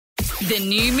The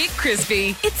new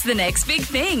McCrispy. It's the next big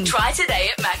thing. Try today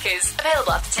at Macca's.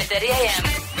 Available after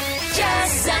 10:30am.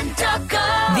 Jess and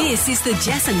Ducko. This is the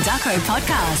Jess and Ducko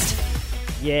podcast.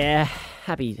 Yeah,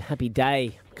 happy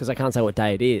day, because I can't say what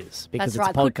day it is because it's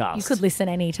a podcast. You could listen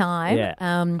any time.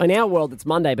 Yeah. In our world, it's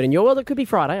Monday, but in your world, it could be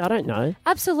Friday. I don't know.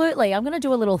 Absolutely. I'm going to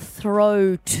do a little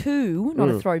throw to, not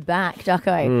a throw back,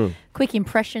 Ducko. Quick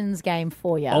impressions game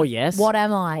for you. Oh, yes. What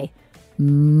am I?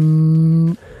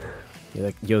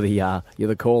 You're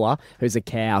the caller who's a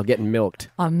cow getting milked.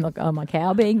 I'm a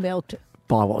cow being milked.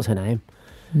 By what was her name?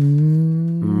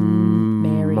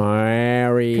 Mary.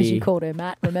 Mary. Because you called her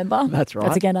Matt, remember? That's right.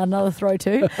 That's again another throw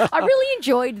to. I really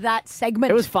enjoyed that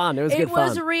segment. It was fun. It was good fun. It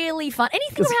was really fun.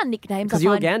 Anything around nicknames, because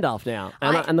you're Gandalf now,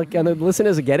 and the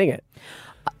listeners are getting it.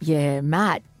 Yeah,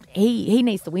 Matt. He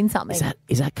needs to win something.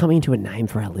 Is that coming to a name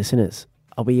for our listeners?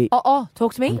 Are we?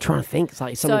 Talk to me. I'm trying to think. It's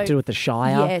like something to do with the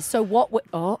Shire. Yeah. So what?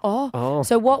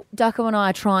 So what Ducko and I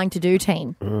are trying to do,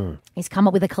 team, is come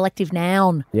up with a collective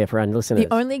noun. Yeah, for our listeners.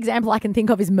 The only example I can think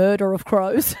of is murder of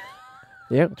crows.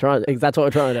 Yeah, that's what we're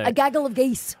trying to do. A gaggle of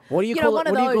geese. What do you call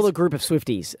it? What do you call a group of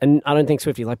Swifties? And I don't think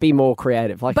Swifties. Like, be more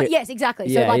creative. Yes,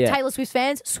 exactly. So Taylor Swift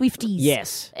fans, Swifties.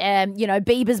 Yes.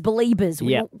 Biebers, Beliebers.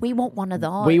 Yeah. We want one of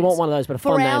those. We want one of those, but a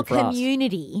fun name for us. For our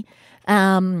community.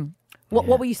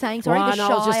 What were you saying? Sorry, the Shire.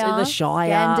 I was just in the Shire.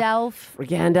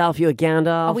 Gandalf. You're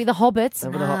Gandalf. Are we the hobbits?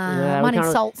 Mine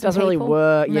insults. Doesn't really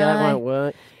work. No. Yeah, that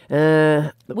won't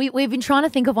work. We've been trying to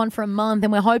think of one for a month,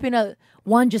 and we're hoping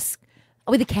one just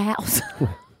with the cows.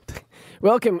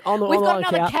 Welcome on the We've got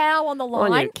another cow on the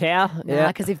line. On you, cow. Yeah.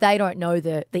 Because if they don't know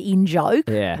the in joke,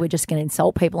 we're just going to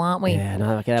insult people, aren't we? Yeah,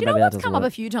 no. Okay, do you know what's come up a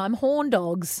few times? Horn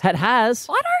dogs. It has.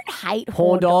 I don't hate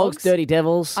horn dogs. Dirty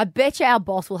devils. I bet you our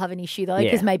boss will have an issue though,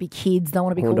 because maybe kids don't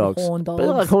want to be called horn dogs.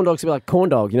 But like horn dogs would be like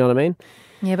corn dog. You know what I mean?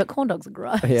 Yeah, but corn dogs are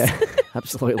gross. Yeah,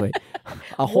 absolutely.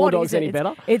 Are horn dogs any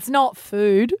better? It's not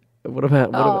food. What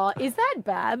about? Is that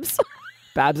Babs?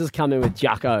 Babs has come in with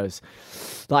Juckos.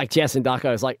 Like Jess and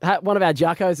Ducko's. Like, one of our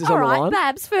Juckos is on the line. All right,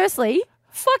 Babs, firstly,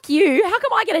 fuck you. How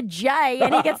come I get a J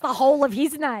and he gets the whole of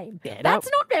his name? Yeah,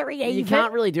 that's not very even. You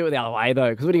can't really do it the other way, though,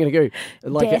 because what are you going to do?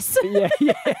 Like Des.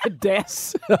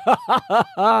 Des.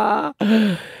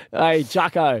 Hey,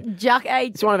 Jucko.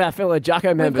 It's one of our fellow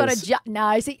Jucko members. We've got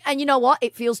no, see, and you know what?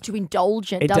 It feels too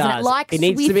indulgent, doesn't it? Like it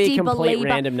needs to be a complete Belieber.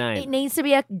 random name. It needs to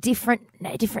be a different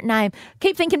name.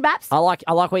 Keep thinking, Babs. I like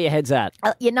where your head's at.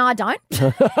 No, I don't.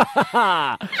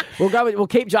 We'll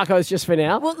keep Juckos just for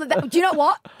now. Well, do you know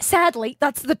what? Sadly,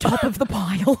 that's the top of the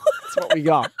pile. That's what we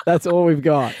got. That's all we've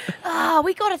got.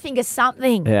 We got to think of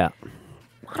something. Yeah.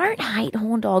 I don't hate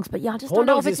horn dogs, but I just don't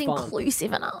know if it's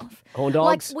inclusive enough. Horn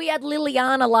dogs? Like, we had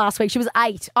Liliana last week. She was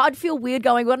 8. I'd feel weird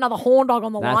going, we've got another horn dog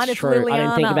on the line. That's It's true. Liliana. I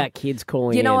didn't think about kids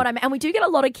calling You know what I mean? And we do get a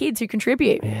lot of kids who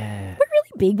contribute. Yeah. We're really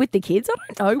big with the kids.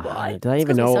 I don't know why. Do they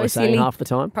even know what we're saying half the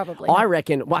time? Probably. I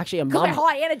reckon, actually, a mum... Because they're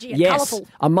high energy and colourful.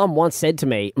 A mum once said to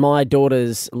me, my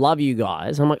daughters love you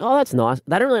guys. I'm like, oh, that's nice.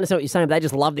 They don't really understand what you're saying, but they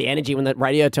just love the energy when the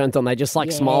radio turns on. They just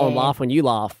smile and laugh when you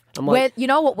laugh. I'm like, you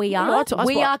know what we are?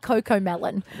 We are Coco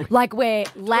Melon. Like, we're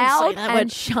loud and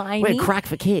shiny. We're crack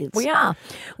for kids. We are.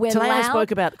 We're Today I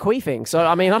spoke about queefing. So,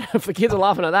 I mean, I don't know if the kids are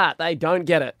laughing at that. They don't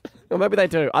get it. Or maybe they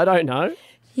do. I don't know.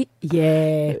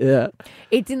 Yeah.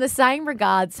 It's in the same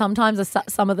regard. Sometimes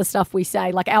some of the stuff we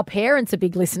say, like our parents are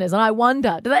big listeners, and I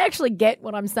wonder, do they actually get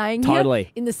what I'm saying here?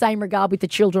 Totally. In the same regard with the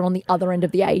children on the other end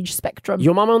of the age spectrum.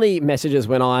 Your mum only messages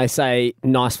when I say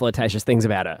nice flirtatious things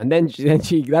about her, and then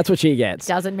she that's what she gets.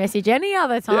 Doesn't message any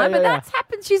other time, but that's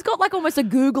happened. She's got like almost a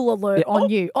Google alert on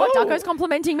you. Ducko's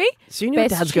complimenting me. Soon your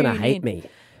dad's going to hate me.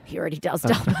 He already does.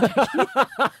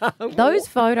 Those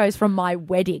photos from my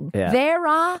wedding, there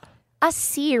are a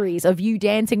series of you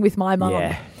dancing with my mum.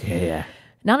 Yeah.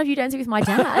 None of you dancing with my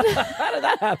dad. How did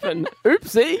that happen?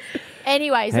 Oopsie.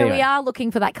 Anyway, we are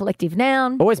looking for that collective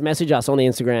noun. Always message us on the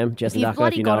Instagram, Jess and Ducko, You've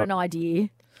bloody got know an idea.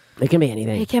 It can be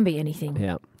anything. It can be anything.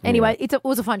 Yeah. Anyway, it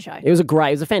was a fun show. It was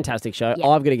a fantastic show. Yeah.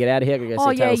 I've got to get out of here. I've got to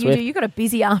go see Taylor Swift. You do. You've got a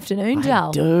busy afternoon, Dal.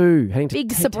 I do.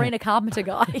 Big Sabrina Carpenter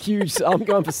guy. Huge. I'm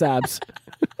going for Sabs.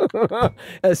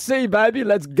 See, baby,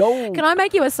 let's go. Can I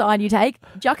make you a sign you take?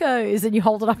 Juckos, and you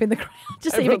hold it up in the crowd.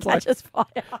 Just see if it catches fire.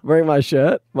 Wearing my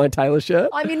shirt, my Taylor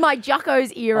shirt. I'm in my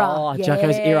Juckos era. Oh,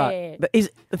 Juckos era.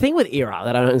 The thing with era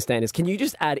that I don't understand is, can you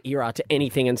just add era to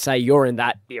anything and say you're in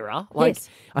that era? Like, yes.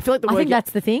 I feel like I think that's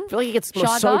the thing. I feel like it gets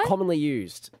Shy so guy? commonly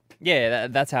used. Yeah,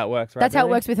 that's how it works, right? That's how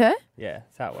it works with her? Yeah,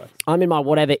 that's how it works. I'm in my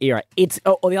whatever era.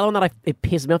 Or the other one that it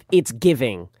pisses me off, it's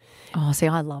giving. Oh, see,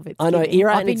 I love it. I know,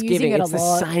 era I've and been it's using giving. it It's a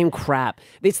lot. the same crap.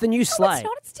 It's the new sleigh. It's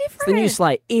not. It's different. It's the new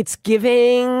sleigh. It's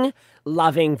giving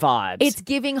loving vibes. It's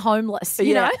giving homeless,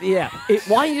 you know? Yeah.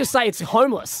 Why don't you just say it's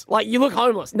homeless? Like, you look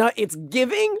homeless. No, it's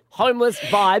giving homeless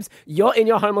vibes. You're in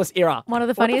your homeless era. One of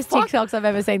the funniest TikToks I've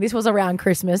ever seen. This was around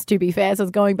Christmas, to be fair, so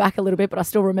it's going back a little bit, but I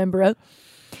still remember it.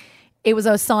 It was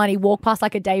a sign he walked past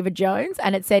like a David Jones,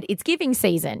 and it said, it's giving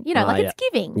season. You know, it's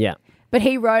giving. Yeah. But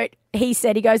he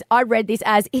goes, I read this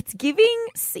as, it's giving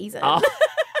season. Oh,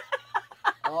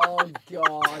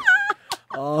 God.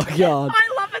 Oh, God.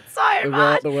 I love it so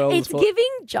much. The world it's giving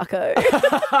Ducko.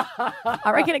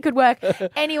 I reckon it could work.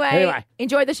 Anyway,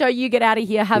 enjoy the show. You get out of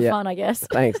here. Have fun, I guess.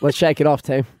 Thanks. Let's shake it off,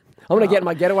 team. I'm going to get in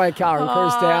my getaway car and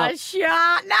cruise down.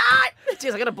 Shut no.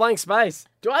 Jeez, I got a blank space.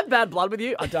 Do I have bad blood with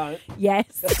you? I don't. Yes.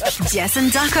 Jess and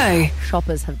Ducko.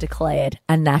 Shoppers have declared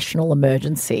a national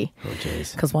emergency. Oh,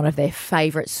 jeez. Because one of their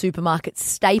favourite supermarket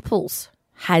staples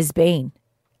has been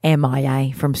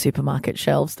MIA from supermarket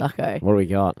shelves, Ducko. What do we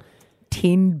got?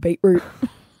 Tinned beetroot.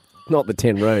 Not the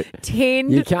tin root.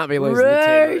 Tinned You can't be losing the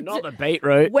tin root. Not the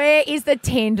beetroot. Where is the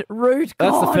tinned root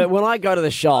gone? When I go to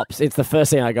the shops, it's the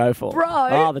first thing I go for. Bro.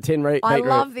 Oh, the tin root. I beetroot.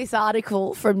 love this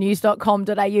article from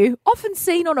news.com.au. Often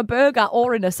seen on a burger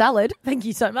or in a salad. Thank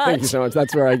you so much. Thank you so much.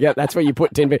 That's where that's where you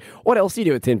put tin beetroot. What else do you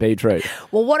do with tin beetroot?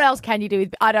 Well, what else can you do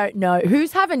with, I don't know.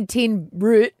 Who's having tin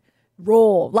root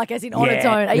raw, like as in on its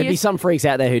own? There'd be some freaks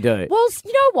out there who do. Well,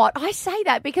 you know what? I say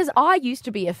that because I used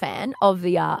to be a fan of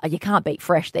the, you can't beat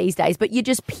fresh these days, but you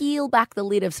just peel back the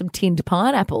lid of some tinned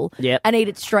pineapple and eat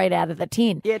it straight out of the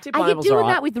tin. Yeah, tin Are you pineapple's doing all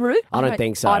right. that with root? I don't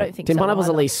think so. I don't think tin so. Pineapple's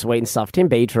the least sweet and stuff. Tin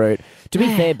beetroot. To be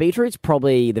fair, beetroot's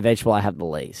probably the vegetable I have the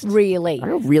least. Really? I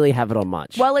don't really have it on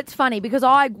much. Well, it's funny because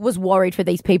I was worried for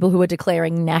these people who are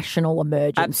declaring national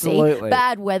emergency. Absolutely.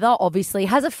 Bad weather, obviously,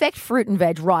 has affect fruit and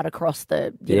veg right across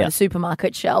the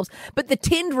supermarket shelves. But the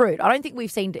tinned root, I don't think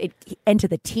we've seen it enter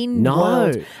the tin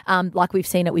world like we've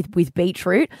seen it with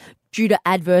beetroot. Due to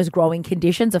adverse growing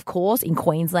conditions, of course, in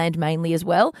Queensland mainly as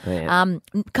well. Yeah.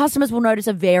 Customers will notice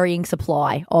a varying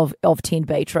supply of tinned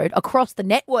beetroot across the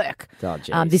network. Oh,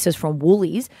 this is from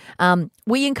Woolies.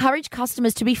 We encourage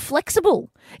customers to be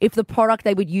flexible if the product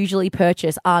they would usually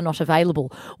purchase are not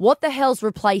available. What the hell's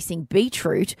replacing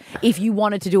beetroot if you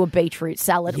wanted to do a beetroot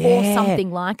salad or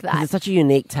something like that? It's such a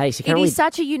unique taste. It is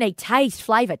such a unique taste,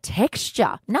 flavour,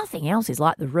 texture. Nothing else is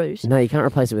like the root. No, you can't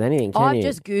replace it with anything, can you? I've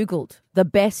just Googled the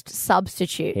best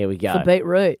substitute Here we go. for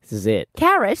beetroot. This is it.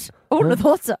 Carrot? I wouldn't have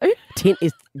thought so. Tin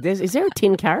is there a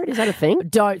tin carrot? Is that a thing?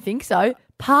 Don't think so.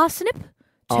 Parsnip?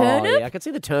 Turnip? Oh, yeah, I can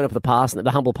see the turnip, the parsnip,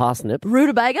 the humble parsnip.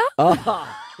 Rutabaga?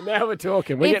 Oh, now we're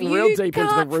talking. We're getting real deep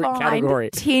into the root category.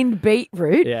 Tinned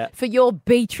beetroot for your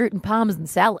beetroot and parmesan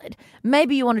salad,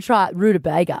 maybe you want to try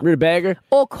rutabaga. Rutabaga?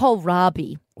 Or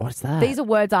kohlrabi. What's that? These are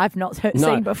words I've not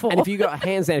seen before. And if you got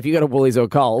hands down, if you go to Woolies or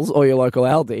Coles or your local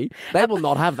Aldi, they will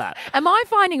not have that. Am I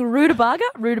finding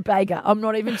rutabaga? I'm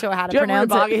not even sure how to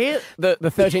pronounce it. Do you have rutabaga here?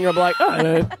 The 13-year-old like,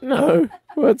 oh, no,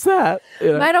 what's that?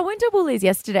 You know. Mate, I went to Woolies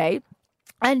yesterday.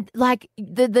 And like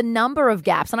the number of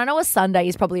gaps, and I know a Sunday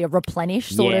is probably a replenish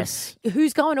sort of.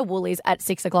 Who's going to Woolies at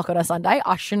 6 o'clock on a Sunday?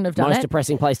 I shouldn't have done Most it.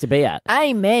 depressing place to be at.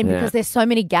 Amen, because there's so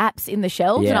many gaps in the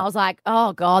shelves, Yeah. and I was like,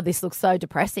 oh God, this looks so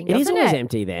depressing. It is doesn't always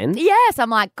empty then. Yes, I'm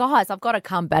like, guys, I've got to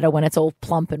come better when it's all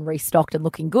plump and restocked and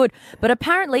looking good. But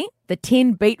apparently, the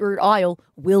tin beetroot aisle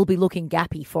will be looking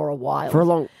gappy for a while. For a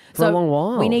long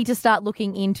while. We need to start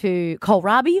looking into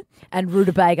kohlrabi and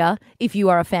rutabaga if you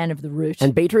are a fan of the root.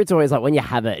 And beetroot's always like when you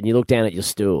have it and you look down at your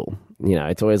stool, you know,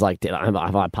 it's always like, have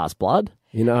I passed blood?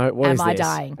 You know, what Am is I this?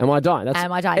 dying? Am I dying?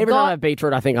 Am I dying? Every time I have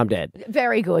beetroot, I think I'm dead.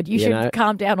 Very good. You should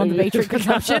calm down on the beetroot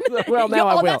consumption. Well, now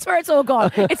I will. That's where it's all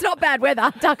gone. It's not bad weather.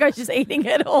 Ducko's just eating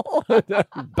it all.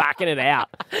 Backing it out.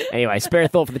 Anyway, spare a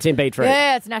thought for the tin beetroot.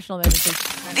 Yeah, it's national emergency.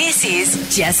 This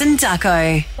is Jess and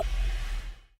Ducko.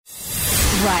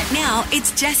 Right now,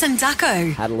 it's Jess and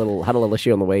Ducko. Had a little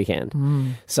issue on the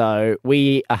weekend. So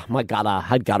my gutter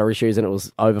had gutter issues and it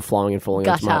was overflowing and falling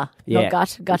into my gutter.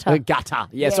 Gutter. Yeah,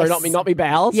 Yes. sorry, not me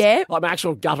bowels. Yeah. Like my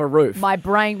actual gutter roof. My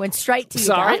brain went straight to your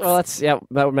Sorry, guts. well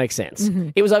that would make sense.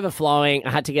 It was overflowing. I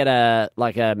had to get a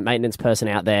maintenance person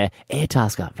out there. Air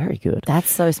Tasker, very good. That's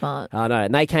so smart. I know.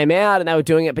 And they came out and they were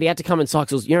doing it, but he had to come inside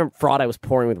because Friday was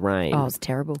pouring with rain. Oh, it's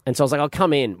terrible. And so I was like, I'll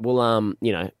come in. We'll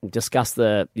discuss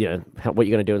the what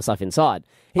you're going to do and stuff inside.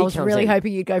 I was really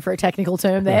hoping you'd go for a technical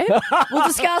term there. We'll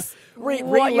discuss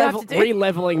what you have to do.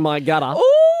 Re-leveling my gutter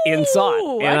inside.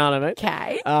 You know what I mean?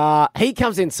 Okay. He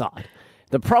comes inside.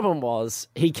 The problem was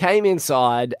he came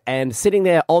inside and sitting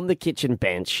there on the kitchen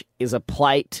bench is a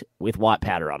plate with white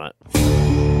powder on it.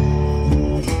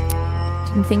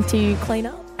 Didn't think to clean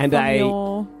up?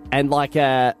 And like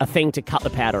a thing to cut the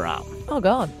powder up. Oh,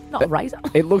 God. Not a razor.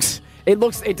 It looks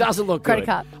It doesn't look Credit good.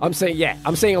 card. I'm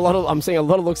seeing a lot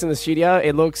of looks in the studio.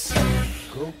 It looks.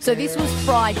 So this was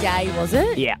Friday, was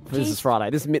it? Yeah, this is Friday.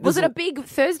 Was it a big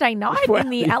Thursday night in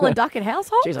the Alan Ducko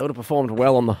household? Jeez, I would have performed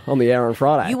well on the air on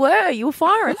Friday. You were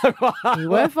firing. You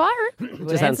were firing. You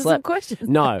Just hadn't answer some slept. questions.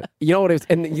 No, you know what it was,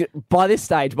 and by this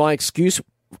stage, my excuse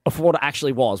for what it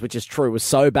actually was, which is true, was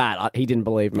so bad he didn't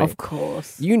believe me. Of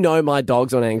course. You know my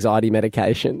dog's on anxiety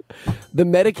medication. The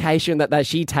medication that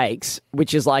she takes,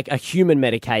 which is like a human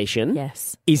medication,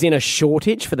 Yes. is in a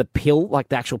shortage for the pill, like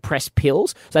the actual pressed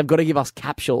pills. So they've got to give us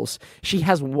capsules. She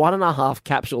has 1.5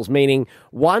 capsules, meaning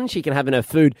one she can have in her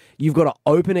food. You've got to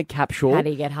open a capsule. How do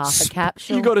you get half a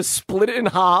capsule? You've got to split it in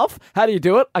half. How do you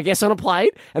do it? I guess on a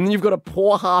plate. And then you've got to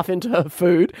pour half into her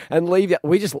food and leave it.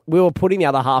 We were putting the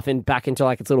other half back into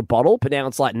like its little bottle, but now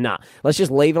it's like, nah, let's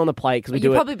just leave it on the plate because we do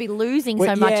You'd it. probably be losing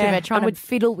so much of it trying to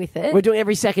fiddle with it. We're doing it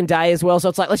every second day as well, so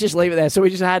it's like, let's just leave it there. So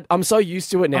we just I'm so used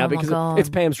to it now Oh my because God. it's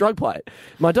Pam's drug plate,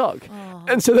 my dog.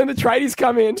 And so then the tradies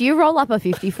come in. Do you roll up a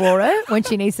 50 for her when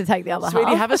she needs to take the other Sweetie,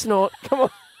 half? have a snort. Come on.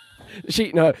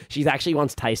 She's actually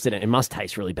once tasted it. It must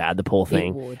taste really bad, the poor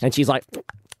thing. would. And she's like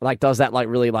does that like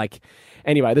really like.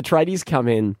 Anyway, the tradies come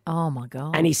in. Oh my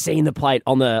God. And he's seen the plate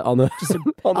on the on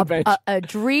the bench. A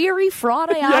dreary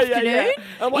Friday afternoon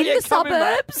I'm like, in the come in,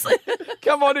 mate. suburbs.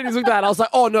 Come on in. He's looked at that. I was like,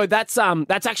 oh no, that's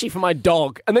actually for my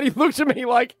dog. And then he looked at me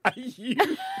like, are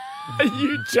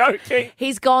you joking?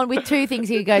 He's gone with two things.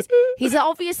 He goes, he's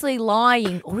obviously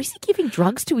lying, or is he giving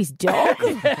drugs to his dog?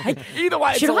 Either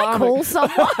way, Should it's I alarming. call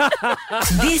someone?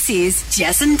 This is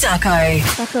Jess and Ducko.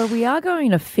 Ducko, we are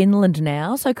going to Finland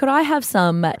now, so could I have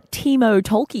some Timo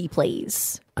Tolkki,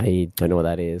 please? I don't know what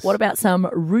that is. What about some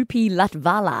Rupi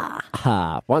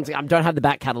Latvala? Once again, I don't have the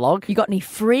back catalogue. You got any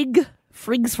Frigs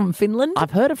from Finland?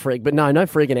 I've heard of Frig, but no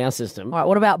Frig in our system. All right,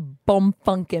 what about Bomb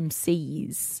Funk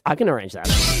MCs? I can arrange that.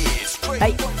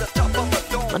 Hey,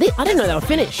 I didn't know they were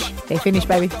Finnish. they're finished,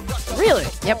 baby. Really?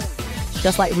 Yep.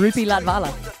 Just like Rupi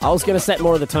Latvala. I was going to set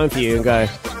more of the tone for you and go,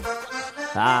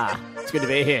 it's good to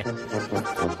be here.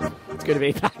 It's good to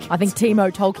be back. I think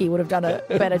Timo Tolkki would have done a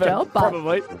better job, but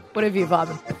Probably. whatever you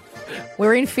vibing.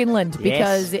 We're in Finland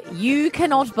because you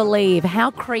cannot believe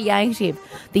how creative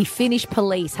the Finnish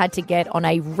police had to get on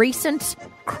a recent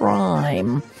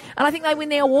crime. And I think they win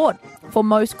the award for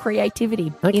most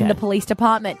creativity in the police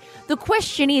department. The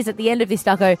question is, at the end of this,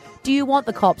 Ducko, do you want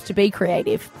the cops to be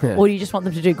creative or do you just want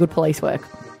them to do good police work?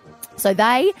 So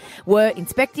they were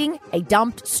inspecting a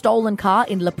dumped, stolen car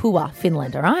in Lapua,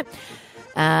 Finland, all right?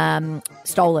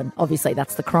 Stolen, obviously,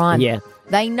 that's the crime. Yeah.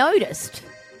 They noticed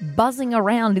buzzing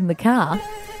around in the car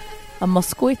a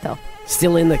mosquito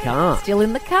Still in the car. still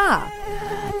in the car.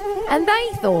 And they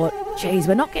thought, geez,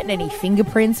 we're not getting any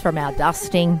fingerprints from our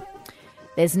dusting.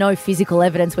 There's no physical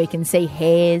evidence we can see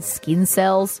hairs, skin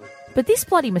cells. But this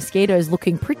bloody mosquito is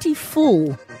looking pretty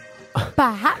full.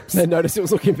 Perhaps. They noticed it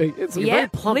was looking big. It's very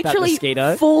plump, that literally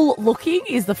mosquito. full looking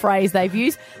is the phrase they've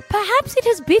used. Perhaps it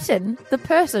has bitten the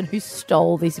person who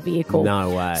stole this vehicle. No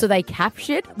way. So they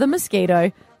captured the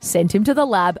mosquito, sent him to the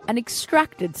lab and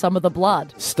extracted some of the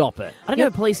blood. Stop it. I don't know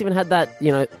if police even had that,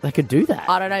 they could do that.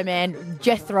 I don't know, man.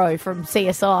 Jethro from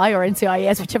CSI or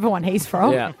NCIS, whichever one he's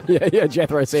from. Yeah,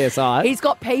 Jethro CSI. He's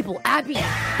got people. Abby,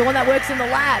 the one that works in the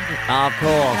lab, Of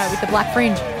course. with the black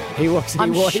fringe. He walks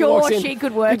I'm he sure walks in. she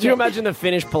could work Could you it. imagine the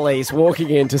Finnish police walking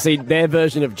in to see their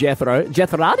version of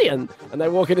Jethradian, and they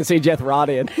walk in to see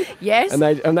Jethradian. Yes. And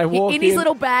they walk in his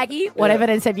little baggie, what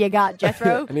evidence have you got,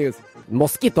 Jethro? and he goes,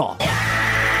 mosquito.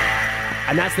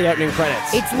 And that's the opening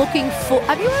credits. It's looking full.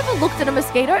 Have you ever looked at a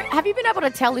mosquito? Have you been able to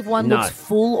tell if one No. looks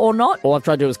full or not? All I've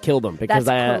tried to do is kill them because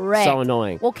That's they correct. are so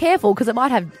annoying. Well, careful, because it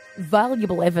might have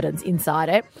valuable evidence inside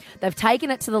it. They've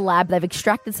taken it to the lab. They've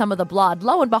extracted some of the blood.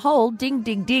 Lo and behold, ding,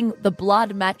 ding, ding, the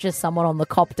blood matches someone on the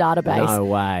cop database. No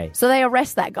way. So they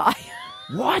arrest that guy.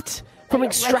 What? From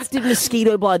extracted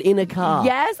mosquito blood in a car?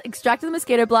 Yes, extracted the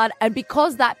mosquito blood. And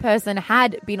because that person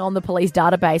had been on the police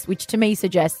database, which to me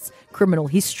suggests criminal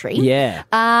history. Yeah.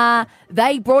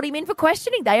 They brought him in for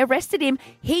questioning. They arrested him.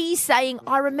 He's saying,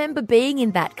 I remember being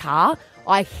in that car.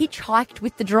 I hitchhiked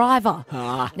with the driver.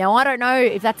 Now, I don't know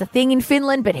if that's a thing in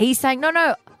Finland, but he's saying,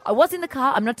 no, I was in the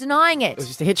car. I'm not denying it. It was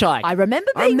just a hitchhike. I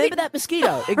remember being that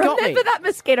mosquito. It got me. Remember that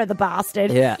mosquito, the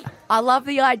bastard. Yeah. I love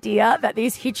the idea that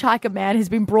this hitchhiker man has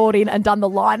been brought in and done the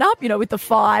lineup, with the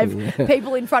 5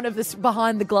 people in front of this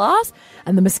behind the glass,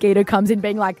 and the mosquito comes in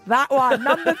being like, that one,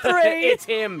 number 3. It's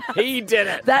him. He did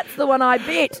it. That's the one I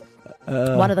bit.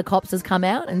 One of the cops has come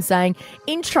out and saying,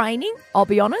 in training, I'll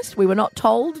be honest, we were not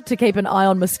told to keep an eye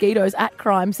on mosquitoes at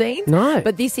crime scenes. No.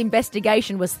 But this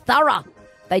investigation was thorough.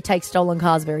 They take stolen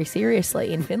cars very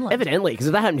seriously in Finland. Evidently, because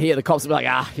if that happened here, the cops would be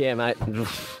like, yeah, mate.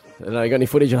 You got any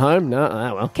footage at home? No?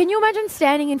 Oh, well. Can you imagine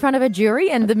standing in front of a jury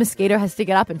and the mosquito has to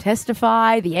get up and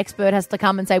testify? The expert has to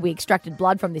come and say, we extracted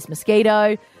blood from this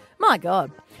mosquito. My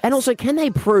God. And also, can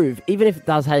they prove, even if it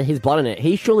does have his blood in it,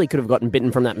 he surely could have gotten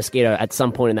bitten from that mosquito at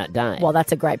some point in that day? Well,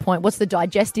 that's a great point. What's the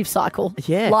digestive cycle?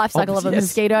 Life cycle of a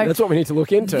mosquito? That's what we need to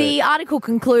look into. The article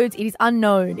concludes it is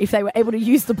unknown if they were able to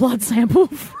use the blood sample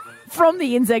from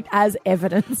the insect as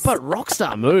evidence. But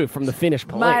rockstar move from the Finnish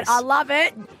police. Mate, I love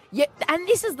it. Yeah, and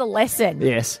this is the lesson.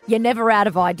 Yes. You're never out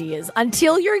of ideas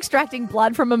until you're extracting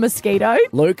blood from a mosquito.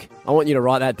 Luke, I want you to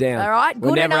write that down. All right?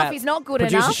 Good enough is not good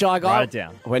Producer enough. Shy Guy, Write it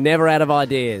down. We're never out of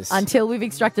ideas. Until we've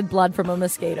extracted blood from a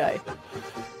mosquito.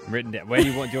 Written down. Where do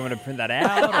you want me to print that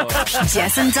out? Or?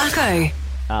 Jess and Ducko.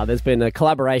 There's been a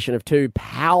collaboration of two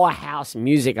powerhouse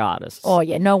music artists. Oh,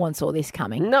 yeah, no one saw this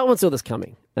coming. No one saw this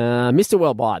coming. Mr.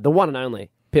 Worldwide, the one and only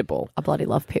Pitbull. I bloody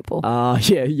love Pitbull.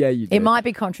 Yeah, you do. It might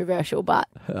be controversial, but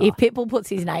if Pitbull puts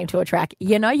his name to a track,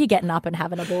 you know you're getting up and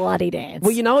having a bloody dance.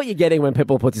 Well, you know what you're getting when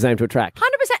Pitbull puts his name to a track. 100%,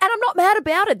 and I'm not mad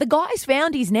about it. The guy's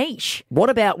found his niche. What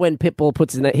about when Pitbull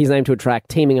puts his name to a track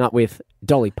teaming up with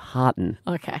Dolly Parton?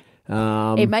 Okay.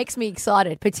 It makes me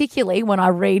excited, particularly when I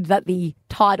read that the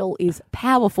title is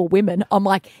Powerful Women. I'm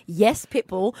like, yes,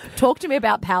 Pitbull, talk to me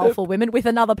about powerful women with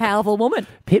another powerful woman.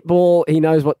 Pitbull, he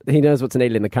knows what's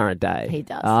needed in the current day. He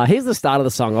does. Here's the start of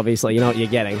the song, obviously. You know what you're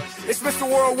getting. It's Mr.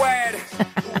 Worldwide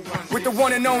with the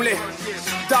one and only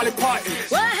Dolly Parton.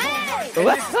 Well, hey! And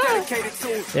this is dedicated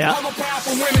to Yeah. all the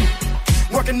powerful women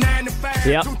working 9 to 5.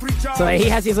 Yep. 2, 3 jobs. So he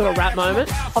has his little rap moment.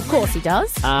 Of course he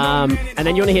does. And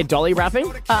then you want to hear Dolly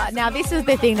rapping? Now, this is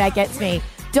the thing that gets me.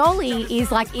 Dolly is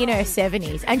like in her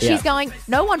 70s and she's Yeah. going,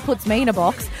 no one puts me in a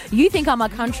box. You think I'm a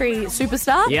country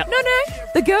superstar? Yep. No.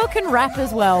 The girl can rap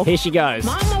as well. Here she goes.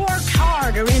 Mama worked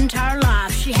hard her entire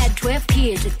life. She had 12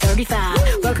 kids at 35.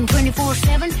 Working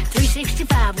 24/7,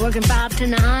 365. Working 5 to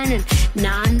 9 and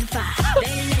 9 to 5.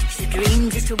 They let you dream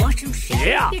just to watch them shatter.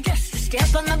 Yeah. You just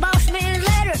step on the boss man's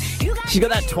ladder. You got She's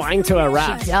got that twang to her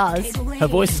rap. She does. Her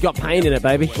voice has got pain in it,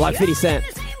 baby, like 50 Cent.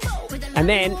 And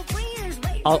then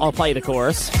I'll play the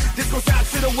chorus. This goes out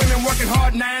to the women working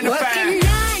hard 9 to 5. working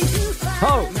 9 to 5.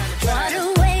 Oh. What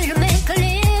a way to make a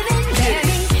living.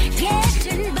 Barely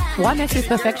getting by. Why mess with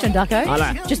perfection, Ducko?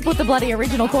 I know. Just put the bloody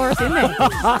original chorus in there.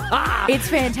 It's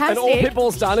fantastic. And all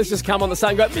Pitbull's done is just come on the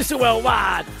sun and go, Mr.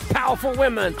 Worldwide, powerful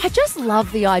women. I just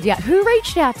love the idea. Who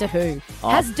reached out to who?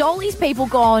 Has Dolly's people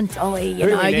gone, Dolly, Who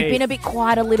we you've need? been a bit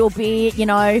quiet a little bit,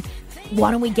 why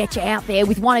don't we get you out there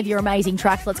with one of your amazing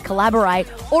tracks? Let's collaborate.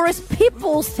 Or has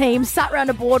Pitbull's team sat around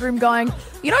a boardroom going,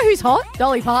 you know who's hot?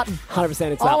 Dolly Parton.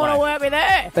 100% it's I that want to way. work with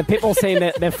her. The Pitbull team,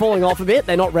 they're falling off a bit.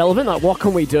 They're not relevant. Like, what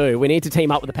can we do? We need to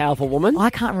team up with a powerful woman.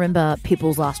 I can't remember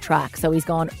Pitbull's last track, so he's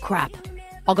gone, crap,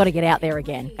 I've got to get out there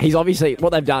again. He's obviously,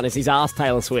 what they've done is he's asked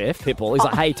Taylor Swift, Pitbull, he's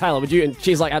like, hey, Taylor, would you? And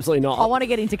she's like, absolutely not. I want to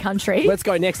get into country. Let's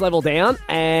go next level down,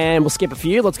 and we'll skip a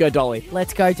few. Let's go Dolly.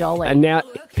 Let's go, Dolly. And now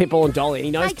Pitbull and Dolly.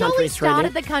 He knows Hey, Dolly country's started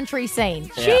trending. the country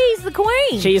scene. Yeah. She's the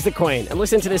queen. She's the queen. And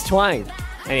listen to this twang.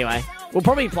 Anyway, we'll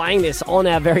probably be playing this on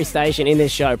our very station in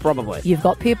this show, probably. You've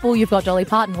got Pitbull, you've got Dolly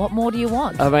Parton. What more do you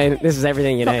want? I mean, this is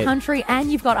everything you You've got need. country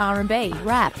and you've got R&B,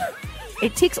 rap.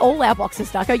 It ticks all our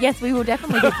boxes, Ducko. Yes, we will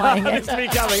definitely be playing it. It's be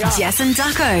coming up. Jess and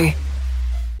Ducko.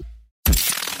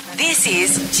 This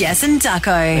is Jess and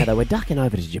Ducko. Now, though, we're ducking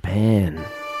over to Japan.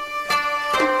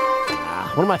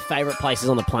 One of my favourite places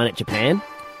on the planet, Japan.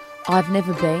 I've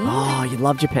never been. Oh, you'd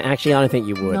love Japan. Actually, I don't think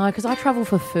you would. No, because I travel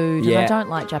for food and Yeah. I don't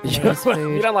like Japanese food.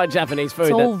 You don't like Japanese food.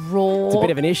 It's all That- raw. It's a bit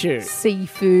of an issue.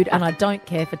 Seafood, and I don't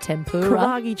care for tempura.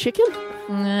 Karagi chicken?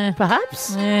 Nah.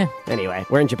 Perhaps? Eh. Anyway,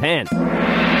 we're in Japan.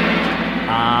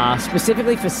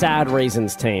 Specifically for sad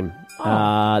reasons, team.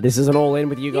 This is an all-in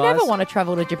with you You guys. never want to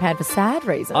travel to Japan for sad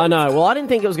reasons. I know. Well, I didn't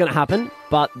think it was going to happen,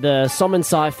 but the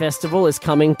Somonsai Festival is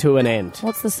coming to an end.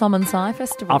 What's the Somonsai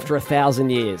Festival? After 1,000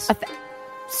 years.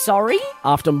 Sorry?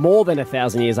 After more than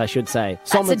 1,000 years, I should say.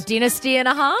 That's a dynasty and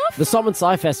a half? The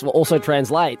Somonsai Festival also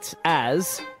translates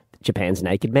as Japan's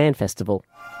Naked Man Festival.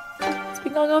 It's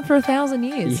been going on for 1,000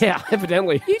 years. Yeah,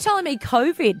 evidently. You telling me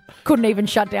COVID couldn't even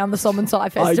shut down the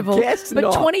Somonsai Festival? guess but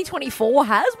not. 2024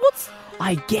 has? What's...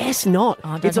 I guess not.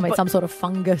 Oh, it's some sort of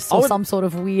fungus or some sort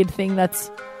of weird thing that's...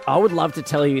 I would love to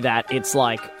tell you that it's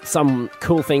like some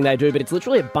cool thing they do, but it's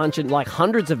literally a bunch of like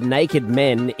hundreds of naked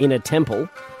men in a temple,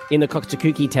 in the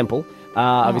Kokitsukuki temple.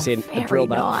 Obviously, very I drilled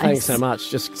that. nice. Thanks so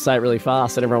much. Just say it really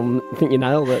fast and everyone will think you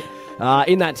nailed it.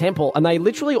 In that temple, and they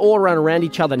literally all run around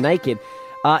each other naked.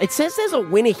 It says there's a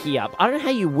winner here. I don't know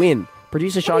how you win.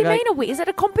 Producer What do you Shy mean a win? Is it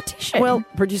a competition? Well,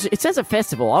 producer, it says a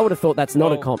festival. I would have thought that's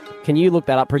not a comp. Can you look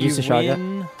that up, Producer You Shy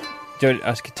win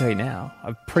I can tell you now.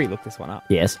 I've pre-looked this one up.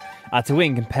 Yes. To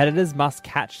win, competitors must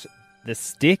catch the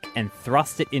stick and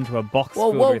thrust it into a box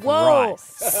filled with rice.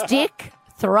 Stick,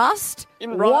 thrust.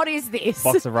 What is this?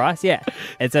 Box of rice, yeah.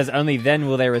 It says only then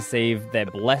will they receive their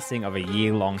blessing of a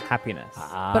year-long happiness.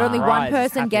 But only one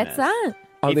person gets that.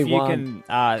 Only if you one.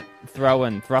 can throw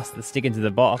and thrust the stick into the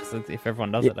box, if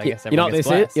everyone does it, I guess You know everyone what gets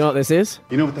this is? blessed. You know what this is?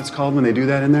 You know what that's called when they do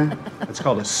that in there? It's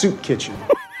called a soup kitchen.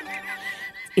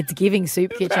 It's giving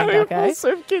soup kitchen, Ducko.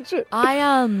 Soup kitchen.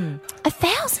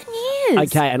 1,000 years.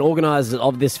 Okay, and organisers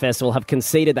of this festival have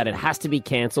conceded that it has to be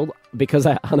cancelled because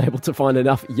they're unable to find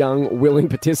enough young, willing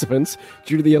participants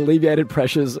due to the alleviated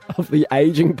pressures of the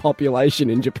ageing population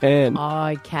in Japan.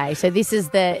 Okay, so this is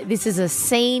a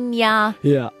senior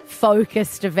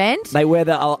focused event. They wear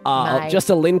just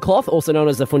a linen cloth, also known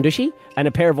as the fundushi, and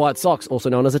a pair of white socks, also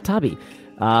known as a tabi.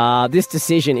 This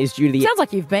decision is due to the... Sounds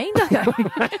like you've been,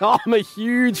 Ducko. I'm a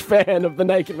huge fan of the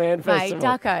Naked Man Mate,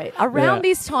 Festival. Around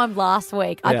this time last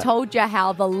week, I told you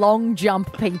how the long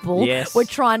jump people were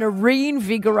trying to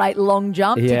reinvigorate long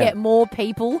jump to get more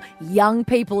people, young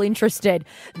people interested.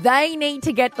 They need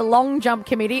to get the long jump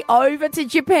committee over to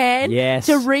Japan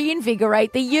to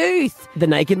reinvigorate the youth. The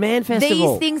Naked Man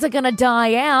Festival. These things are going to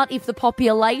die out if the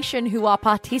population who are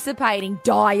participating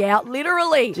die out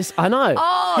literally. I know.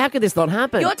 Oh, how could this not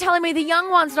happen? You're telling me the young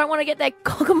ones don't want to get their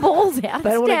cock and balls out?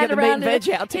 They don't want to get the meat and around veg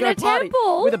out to in go a party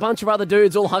temple with a bunch of other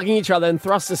dudes all hugging each other and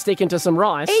thrust a stick into some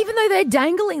rice. Even though they're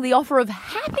dangling the offer of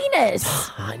happiness.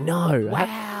 I know.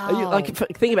 Wow.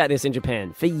 Think about this in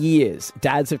Japan. For years,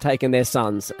 dads have taken their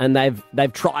sons and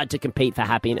they've tried to compete for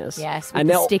happiness. Yes, with and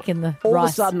the now, stick in the all rice. of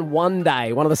a sudden, one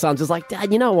day, one of the sons is like,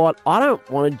 Dad, you know what? I don't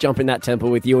want to jump in that temple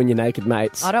with you and your naked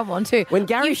mates. I don't want to. When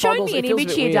Gary You've shown fondles, me an it feels a image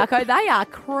bit here, weird. Ducko. They are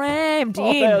crammed in.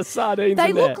 They are sardines They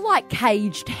in look there. like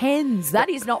caged hens. That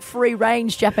is not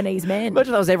free-range Japanese men.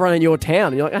 Imagine that was everyone in your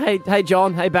town. And you're like, hey,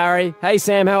 John. Hey, Barry. Hey,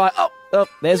 Sam. How are you? Oh,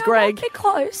 there's You know what? Greg. They're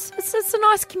close. It's a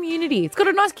nice community. It's got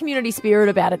a nice community spirit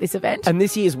about it, this event. And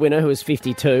this year's winner, who is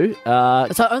 52,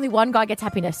 So only one guy gets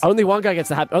happiness. only one guy gets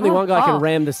the only one guy can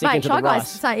ram the stick Mate, into the Shy Guy's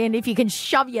rice. saying if you can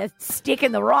shove your stick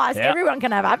in the rice, everyone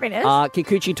can have happiness.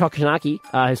 Kikuchi Tokushinaki,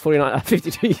 who's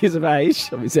 52 years of age.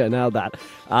 Obviously, I nailed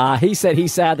that. He said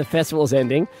he's sad the festival is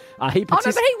ending. Oh, no, but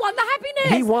he won the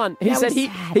happiness. He won. He That said was he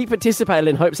sad. participated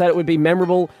in hopes that it would be a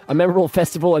memorable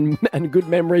festival and good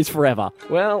memories forever.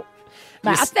 Well,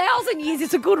 Mate, 1,000 years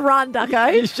is a good run,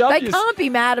 Ducko. You shoved They your- can't be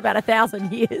mad about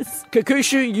 1,000 years.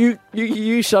 Kakushu,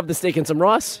 you shoved the stick in some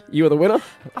rice. You were the winner.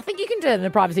 I think you can do it in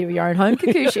the privacy of your own home,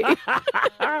 Kakushi.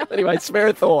 Anyway, spare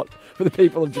a thought for the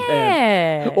people of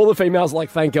Japan. Yeah. All the females are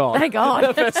like, thank God. Thank God.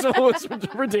 The festival was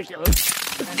ridiculous.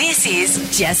 This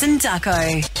is Jess and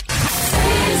Ducko.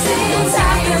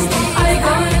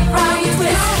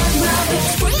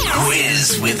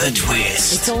 Quiz with a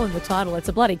twist. It's all in the title. It's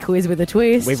a bloody quiz with a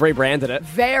twist. We've rebranded it.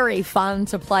 Very fun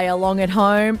to play along at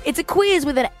home. It's a quiz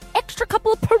with an extra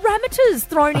couple of parameters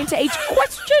thrown into each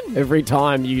question. Every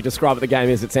time you describe what the game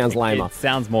is, it sounds lamer. It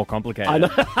sounds more complicated. I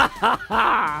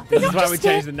know. This is why just we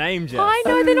changed the name, Jess. I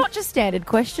know, they're not just standard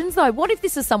questions, though. What if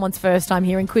this is someone's first time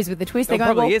hearing Quiz with a Twist? It They're going,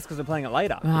 probably well, is because we're playing it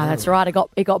later. that's right.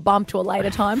 It got bumped to a later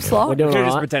time slot. We're doing We could all have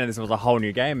just right. pretended this was a whole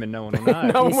new game and no one will know.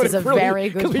 No one This would is have a really, very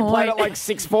good because we played point. at like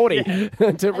 6:40 to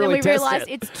And then really we test realise it.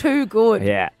 it's too good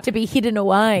Yeah. to be hidden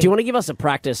away. Do you want to give us a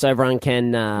practice so everyone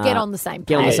can Get on the same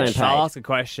Get on the page. same So page. I'll ask a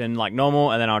question like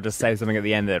normal and then I'll just say something at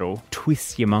the end that'll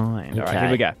twist your mind. All right, Okay.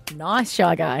 here we go. Nice,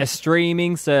 Shy Guy. A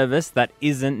streaming service that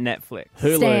isn't Netflix.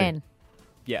 Hulu. Stan.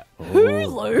 Yeah.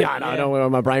 Hulu. Yeah, I don't know where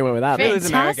my brain went with that. Fantastic. Hulu's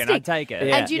American. I'd take it.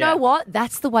 And do you know what?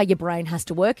 That's the way your brain has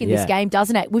to work in Yeah. this game,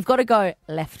 doesn't it? We've got to go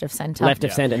left of centre. Left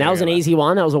of centre. That was an easy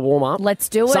one. That was a warm up. Let's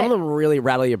do it. Some of them really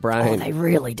rattle your Oh, brain. they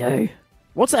really do.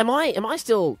 What's am I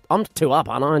still? I'm 2 up,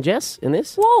 aren't I, Jess? In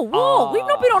this? Whoa. We've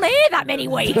not been on air that many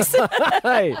weeks.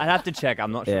 Hey. I'd have to check.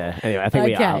 I'm not sure. Yeah. Anyway, I think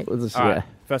we Okay. are. Let's just- All right. yeah.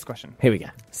 First question. Here we go.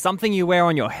 Something you wear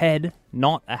on your head,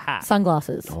 not a hat.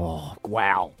 Sunglasses. Oh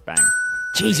wow. Bang.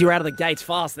 Jeez, you're out of the gates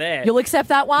fast there. You'll accept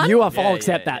that one? You are. Yeah, I'll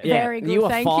accept yeah, that. yeah. Yeah. Very good, You are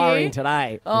thank firing you.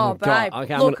 today. Oh, God.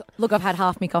 babe. Okay. Look, I've had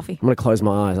half my coffee. I'm gonna close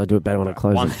my eyes. I do it better when I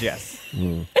close One them. Jess.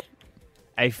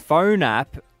 A phone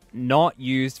app not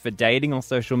used for dating or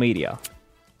social media.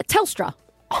 Telstra.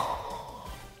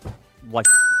 Like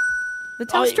The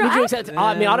Telstra would you app? accept?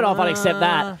 I mean, I don't know if I'd accept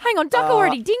that. Hang on, Ducko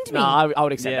already dinged me. No, I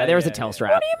would accept that. There is a Telstra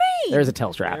app. What do you mean? There is a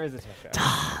Telstra app. There is a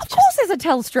Telstra. Of course there's a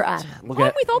Telstra app. I'm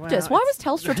at- with Optus. Why was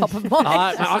Telstra top of mind?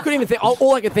 I couldn't even think.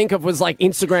 All I could think of was like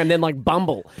Instagram, then like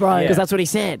Bumble, Bro. because that's what he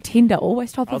said. Tinder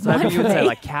always top I of was hoping mind you for would say me.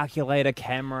 like calculator,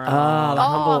 camera.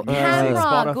 Camera.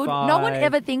 Spotify. Good. No one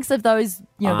ever thinks of those,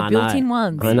 the I built-in know.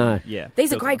 ones. I know. Yeah.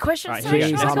 These are Built-in. great questions. Right, So here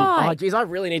we go. shy guy. Oh, geez, I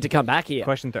really need to come back here.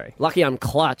 Question 3. Lucky I'm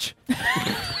clutch.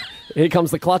 Here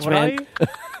comes the clutch, What are man. you?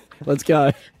 Let's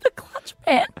go. The clutch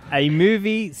man. A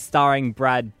movie starring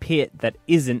Brad Pitt that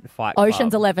isn't Fight Club.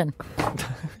 Ocean's 11.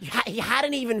 You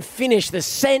hadn't even finished the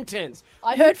sentence.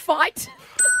 I heard fight.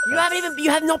 You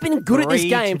have not been good at this 3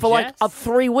 game to for like Jess.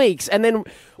 3 weeks, and then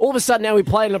all of a sudden now we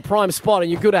play in a prime spot,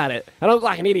 and you're good at it. And I look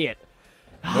like an idiot.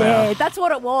 Yeah, that's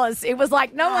what it was. It was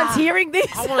like, no one's hearing this.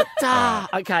 I want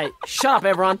to. Okay, shut up,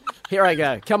 everyone. Here I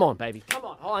go. Come on, baby. Come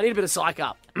on. Oh, I need a bit of psych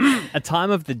up. A time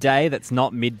of the day that's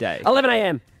not midday. 11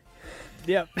 a.m.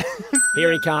 Yep.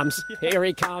 Here he comes. Here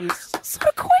he comes. Sort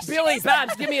of question Billy, is that?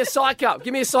 Babs, give me a psych up.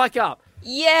 Give me a psych up.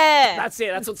 Yeah. That's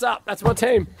it. That's what's up. That's my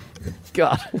team.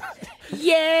 God.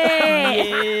 Yeah.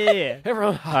 Yeah.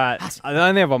 Everyone. All right. I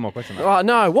only have one more question. Though. Oh,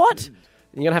 no. What?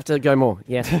 You're going to have to go more.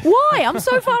 Yes. Why? I'm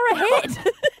so far ahead.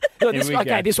 No, Here we okay,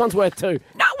 go. this one's worth 2.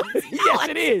 No, it's Yes,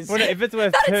 it is. Well, if it's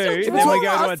worth That is 2, so then we go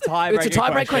draw to a us. tiebreaker It's a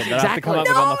tiebreak question, that I have to come up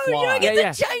with on the no, you fly. don't get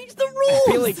Yeah, to change the rules.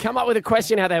 Billy, come up with a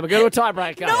question out there. We're going to a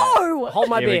tiebreaker. No. Hold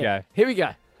my Here we beer. go. Here we go.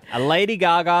 A Lady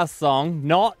Gaga song,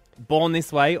 not Born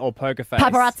This Way or Poker Face.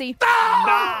 Paparazzi.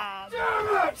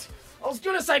 Damn it! I was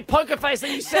going to say poker face,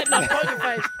 and you said no poker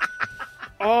face.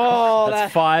 Oh,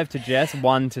 That's 5 to Jess,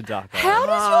 1 to Ducko. How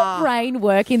does your brain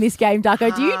work in this game,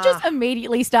 Ducko? Do you just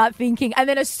immediately start thinking, and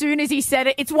then as soon as he said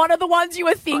it, it's one of the ones you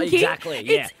were thinking? Exactly,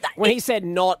 yeah. When he said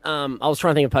not, I was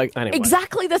trying to think of poker. Anyway.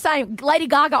 Exactly the same. Lady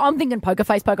Gaga, I'm thinking poker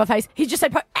face, poker face. He just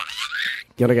said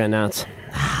Gotta go nuts.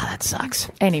 That sucks.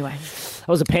 Anyway, That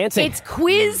was a pantsing. it's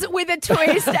quiz with a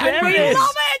twist, and we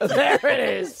love it. There it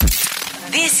is.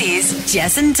 This is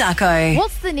Jess and Ducko.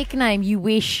 What's the nickname you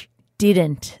wish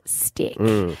didn't stick?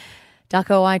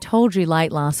 Ducko, I told you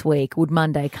late last week, would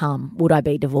Monday come? Would I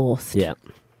be divorced? Yeah.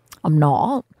 I'm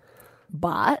not,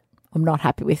 but I'm not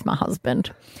happy with my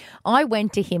husband. I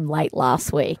went to him late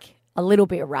last week, a little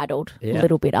bit rattled, a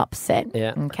little bit upset.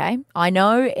 Yeah. Okay. I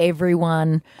know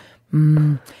everyone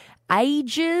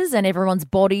ages and everyone's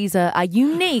bodies are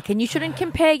unique and you shouldn't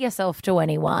compare yourself to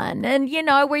anyone. And, you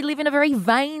know, we live in a very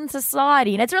vain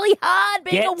society and it's really hard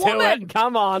being Get a woman. to it.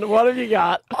 Come on. What have you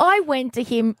got? I went to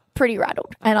him pretty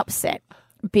rattled and upset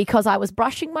because I was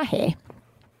brushing my hair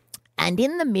and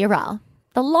in the mirror,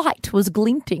 the light was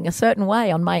glinting a certain way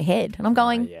on my head. And I'm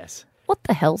going, Yes. what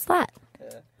the hell's that?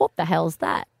 What the hell's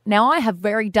that? Now, I have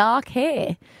very dark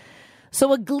hair.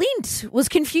 So a glint was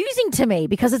confusing to me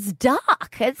because it's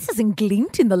dark. It doesn't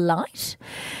glint in the light.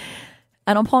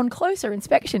 And upon closer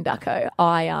inspection, Ducko,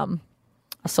 I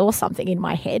saw something in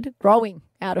my head, growing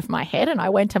out of my head, and I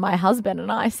went to my husband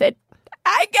and I said,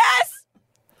 I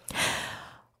guess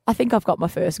I think I've got my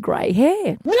first grey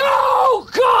hair. No,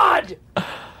 God!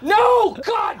 No,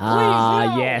 God,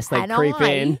 please, no. Yes, they And creep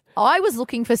in. I was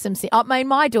looking for some... I mean,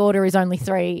 my daughter is only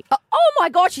 3. Oh, my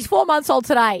God, she's 4 months old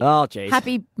today. Oh, jeez.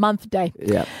 Happy month day.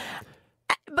 Yeah.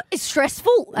 But it's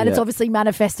stressful, and it's Yeah. obviously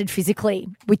manifested physically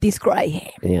with this grey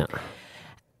hair. Yeah.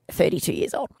 32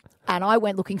 years old. And I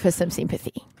went looking for some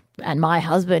sympathy. And my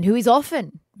husband, who is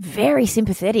often very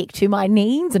sympathetic to my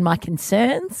needs and my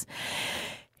concerns,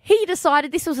 he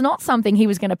decided this was not something he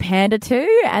was going to pander to.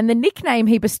 And the nickname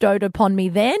he bestowed upon me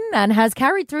then and has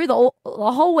carried through the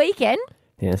whole weekend,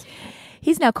 Yes.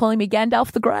 he's now calling me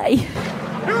Gandalf the Grey.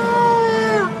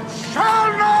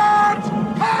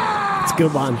 It's a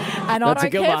good one. And That's I a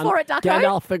don't good care one. for it, Ducko.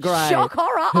 Gandalf the Grey. Shock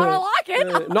horror. I don't like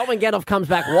it. Not when Gandalf comes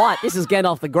back white. This is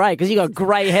Gandalf the Grey because you got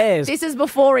grey hairs. This is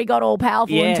before he got all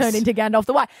powerful Yes. and turned into Gandalf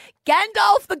the White.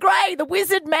 Gandalf the Grey, the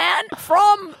wizard man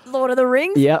from Lord of the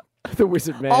Rings. Yep. The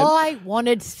wizard man. I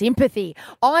wanted sympathy.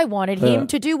 I wanted him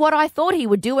to do what I thought he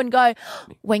would do and go,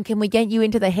 when can we get you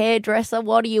into the hairdresser?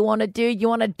 What do you want to do? You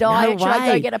want to dye No it? Should I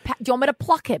go way. get a do you want me to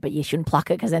pluck it? But you shouldn't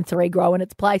pluck it because then 3 grow in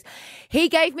its place. He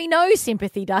gave me no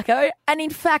sympathy, Ducko, and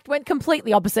in fact went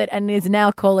completely opposite and is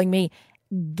now calling me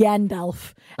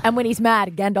Gandalf. And when he's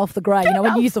mad, Gandalf the Grey. You know,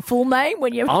 when you use the full name,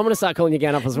 when you... I'm going to start calling you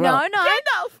Gandalf as well. No.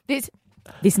 Gandalf.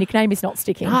 This nickname is not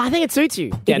sticking. Oh, I think it suits you,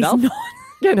 It is Gandalf. not.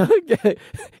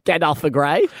 Gandalf the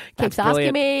Grey. Keeps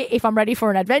asking me if I'm ready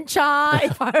for an adventure. Are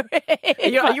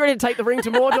you ready to take the ring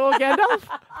to Mordor, Gandalf?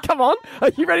 Come on.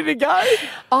 Are you ready to go?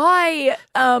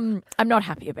 I'm not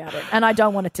happy about it, and I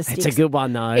don't want it to stick. It's a good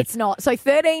one, though. It's not. So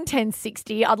 13, 10,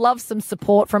 60, I'd love some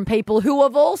support from people who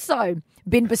have also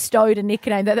been bestowed a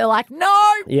nickname that they're like, no.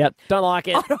 Yep, don't like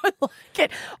it. I don't like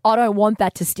it. I don't want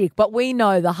that to stick. But we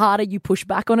know the harder you push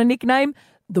back on a nickname,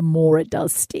 the more it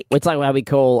does stick. It's like how we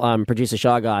call producer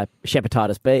Shy Guy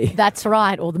Shepatitis B. That's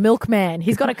right, or the milkman.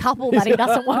 He's got a couple that he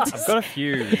doesn't want to I've got a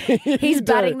few. He's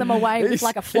batting them away with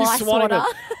like a fly swatter.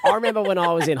 I remember when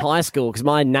I was in high school, because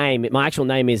my actual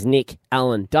name is Nick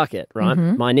Allen Duckett, right?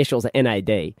 Mm-hmm. My initials are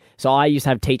NAD. So I used to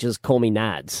have teachers call me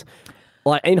Nads.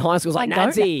 Like in high school, it was like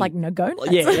Nadsy. Go.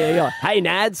 Yeah. Hey,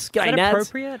 Nads. G'day, Nads.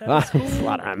 appropriate? I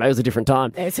don't know. Maybe it was a different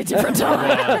time. It's a different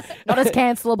time. Not as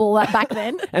cancelable back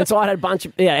then. And so I had a bunch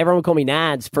of, everyone would call me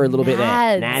Nads for a little bit there.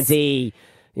 Nads. Nadsy.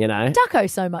 You know, Ducko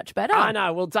so much better. I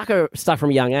know. Well, Ducko stuck from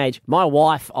a young age. My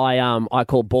wife, I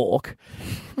call Bork,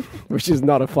 which is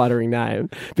not a flattering name,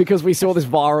 because we saw this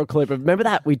viral clip of. Remember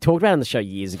that we talked about it on the show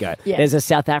years ago. Yeah. There's a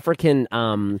South African.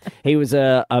 He was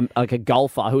a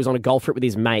golfer who was on a golf trip with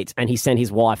his mates, and he sent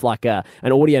his wife like an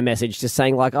audio message just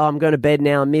saying like, "Oh, I'm going to bed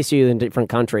now. I miss you in a different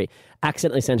country."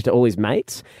 Accidentally sent it to all his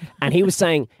mates, and he was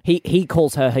saying he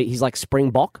calls her. He's like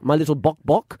Springbok, my little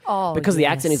bok. Oh, because the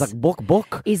accent is like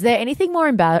bok. Is there anything more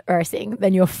embarrassing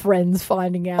than your friends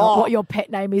finding out what your pet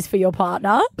name is for your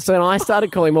partner? So then I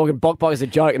started calling Morgan Bok as a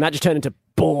joke, and that just turned into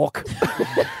Bork.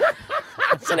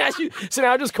 so now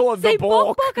I just call it the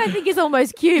Bork. Bok I think is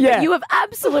almost cute, but you have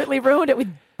absolutely ruined it with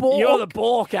Bork. You're the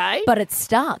Bork, eh? But it's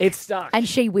stuck. It's stuck. And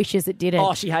she wishes it didn't.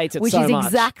 Oh, she hates it which so is much.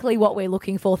 exactly what we're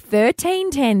looking for.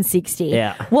 13, 10, 60.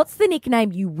 Yeah. What's the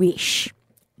nickname you wish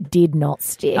did not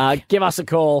stick? Give us a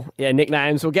call. Yeah,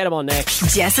 nicknames. We'll get them on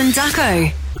next. Jess and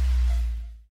Ducko.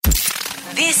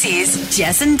 This is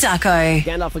Jess and Ducko.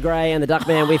 Gandalf the Grey and the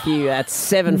Duckman with you at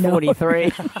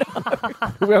 7:43.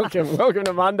 Welcome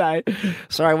to Monday.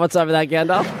 Sorry, what's over that,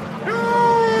 Gandalf?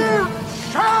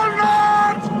 You shall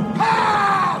not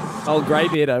pass! Old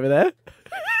greybeard over there.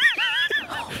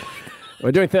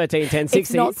 We're doing 13, 10, 60.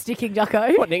 It's not sticking,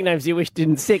 Ducko. What nicknames do you wish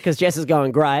didn't stick? Because Jess is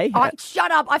going grey.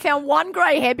 Shut up. I found one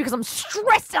grey hair because I'm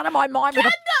stressed out of my mind with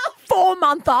a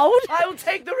 4-month-old. I will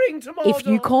take the ring tomorrow. If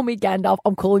you call me Gandalf,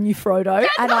 I'm calling you Frodo,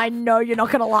 and I know you're not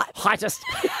going to like Heightest.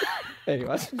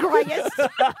 Anyway. greyest.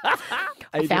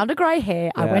 I found a grey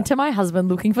hair. I Yeah. went to my husband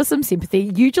looking for some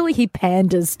sympathy. Usually he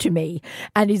panders to me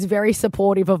and is very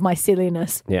supportive of my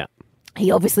silliness. Yeah. He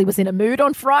obviously was in a mood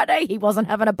on Friday. He wasn't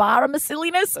having a bar of my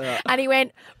silliness. And he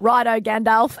went, righto,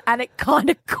 Gandalf. And it kind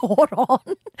of caught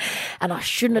on. And I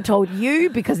shouldn't have told you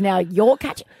because now you're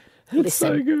catching.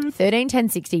 Listen, so good. 13, 10,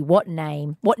 60, what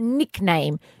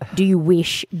nickname do you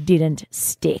wish didn't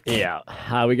stick? Yeah.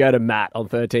 We go to Matt on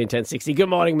 13, 10, 60. Good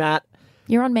morning, Matt.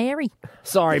 You're on Mary.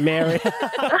 Sorry, Mary.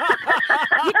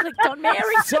 You clicked on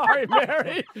Mary. Sorry,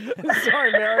 Mary.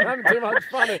 Sorry, Mary. I'm having too much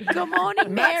fun. Good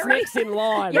morning, Matt's Mary. next in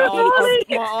line. Good morning.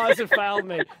 My eyes have failed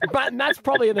me. But Matt's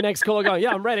probably in the next caller going,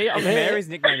 yeah, I'm ready. I'm here. Mary's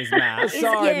nickname is Matt.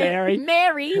 Sorry, Yeah, Mary.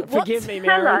 Mary. Forgive me,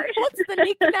 Mary. What's the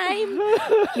nickname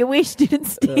you wish didn't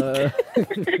stick?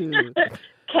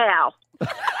 Cow.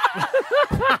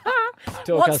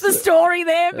 What's the story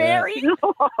there, Mary?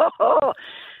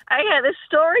 Okay, the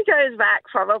story goes back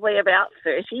probably about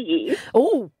 30 years.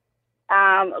 Oh.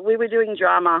 We were doing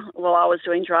drama. Well, I was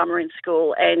doing drama in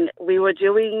school, and we were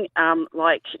doing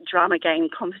like drama game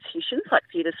competitions, like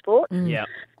theatre sport. Yeah.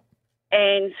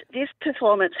 And this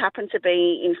performance happened to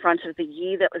be in front of the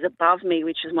year that was above me,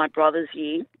 which is my brother's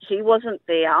year. He wasn't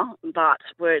there, but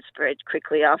word spread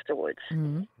quickly afterwards.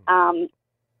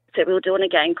 So we were doing a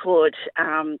game called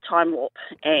Time Warp,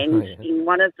 and in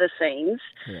one of the scenes,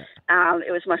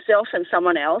 it was myself and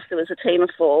someone else. There was a team of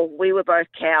 4. We were both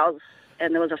cows,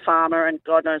 and there was a farmer, and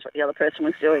God knows what the other person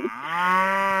was doing.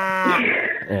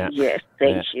 Yes,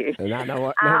 thank you.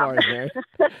 No worries, Mary.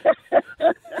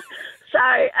 So,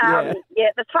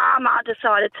 the farmer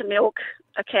decided to milk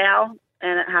a cow,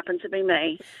 and it happened to be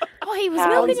me. Oh, he was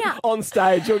milking you. On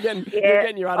stage, you're getting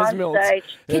your udders on milked. stage.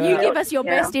 Can you give us your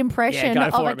best impression Yeah,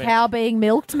 go of for a it, man. cow being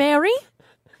milked, Mary?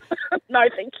 No,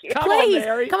 thank you. Come Please. on,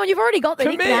 Mary. Come on, you've already got the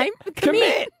nickname.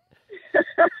 Commit.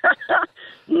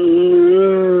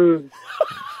 Ooh,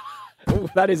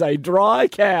 that is a dry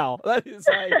cow. That is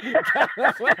a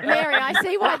Mary, I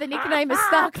see why the nickname is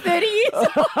stuck 30 years.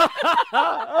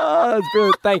 Oh, that's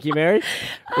good. Thank you, Mary.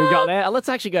 We got there. Let's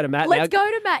actually go to Matt now. Let's go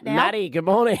to Matt now. Matty, good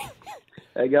morning.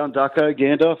 How you going, Ducko?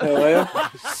 Gandalf, how are you?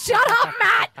 Shut up,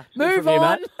 Matt. Move From you, on.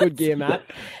 Matt. Good gear, Matt.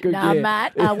 Good Nah, gear.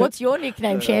 Matt, what's your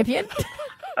nickname, champion?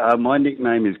 My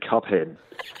nickname is Cuphead.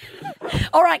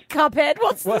 All right, Cuphead,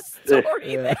 what's the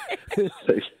story there?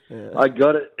 I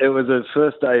got it. It was the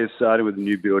first day of starting with a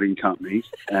new building company,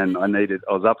 and I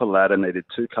was up a ladder, needed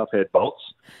 2 Cuphead bolts.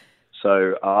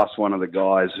 So I asked one of the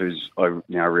guys, who's I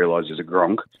now realise is a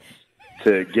gronk,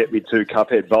 to get me 2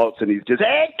 Cuphead bolts, and he's just,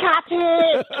 hey,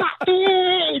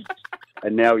 Cuphead!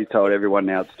 And now he's told everyone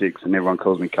now it sticks, and everyone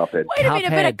calls me Cuphead. Wait a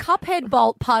minute, but a Cuphead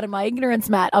bolt, pardon my ignorance,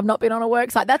 Matt, I've not been on a work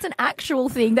site. That's an actual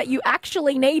thing that you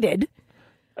actually needed.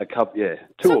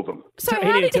 Two of them. So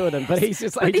he needed 2 of them, but he's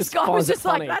just like, this guy was just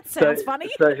like, that sounds funny.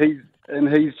 So when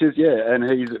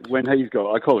he's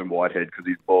got, I call him Whitehead because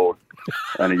he's bald.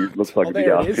 And he looks like a big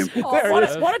ass pimple.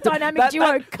 What a dynamic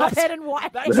duo, Cuphead and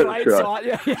Whitehead. That's right.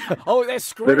 Yeah. Oh,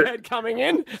 there's Screwhead coming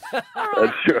in.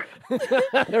 That's true.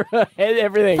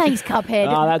 Everything. Thanks, Cuphead.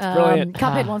 Oh, that's brilliant.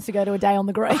 Cuphead wants to go to a day on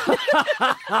the green.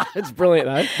 It's brilliant,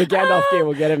 though. The Gandalf gear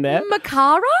will get him there.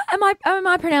 Makara? Am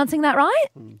I pronouncing that right?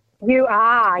 You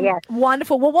are, yes.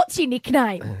 Wonderful. Well, what's your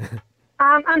nickname?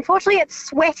 Unfortunately, it's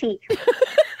Sweaty.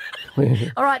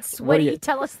 All right, Sweaty,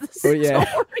 tell us the story.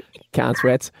 Can't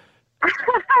sweat.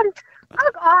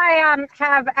 Look, I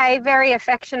have a very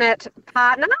affectionate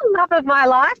partner, love of my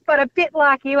life, but a bit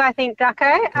like you, I think,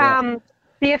 Ducko. Yeah.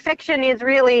 The affection is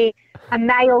really a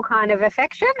male kind of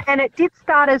affection, and it did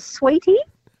start as Sweetie.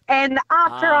 And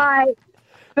after I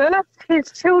birthed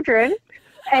his children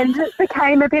and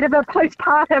became a bit of a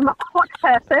postpartum hot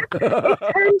person, it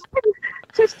turned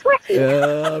to Sweaty.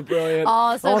 Yeah, brilliant.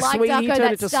 Oh, so like Sweetie, Ducko,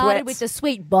 that started with the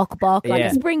sweet bok, like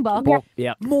a spring bok,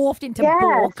 morphed into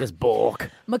bork. Just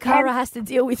bork. Makara has to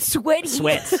deal with Sweaty.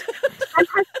 Sweat. And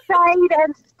has stayed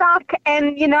and stuck,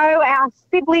 and, our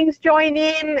siblings join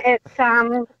in. It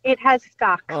has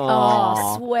stuck.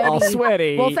 Oh, Sweaty. Oh,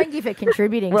 Sweaty. Well, thank you for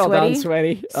contributing, well Sweaty. Done,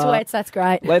 Sweaty. Sweats, that's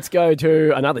great. Let's go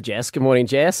to another Jess. Good morning,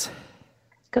 Jess.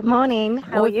 Good morning.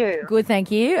 How are you? Good, thank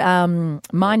you.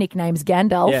 My nickname's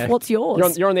Gandalf. Yeah. What's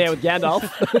yours? You're on the air with Gandalf.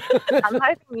 I'm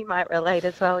hoping you might relate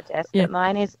as well, Jess, but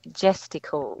mine is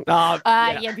Gesticles.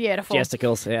 Yeah, beautiful.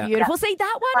 Gesticles, yeah. Beautiful. See,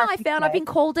 that one I found, I've been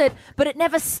called it, but it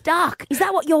never stuck. Is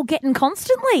that what you're getting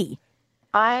constantly?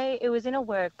 It was in a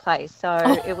workplace, so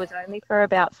it was only for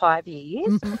about 5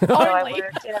 years. So I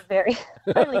worked in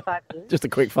only 5 years. Just a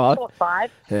quick 5. Or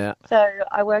 5. Yeah. So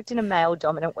I worked in a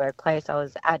male-dominant workplace. I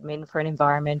was admin for an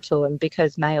environmental, and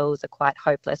because males are quite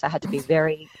hopeless, I had to be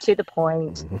very to the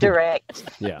point, direct.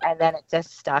 Yeah. And then it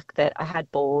just stuck that I had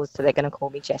balls, so they're going to call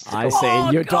me Jessica. I see.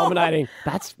 You're dominating.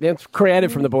 That's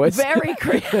creative from the boys. Very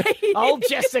creative. Old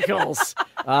Gesticles.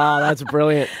 Oh, that's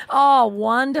brilliant. Oh,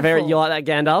 wonderful. You like that,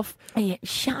 Gandalf? Yeah,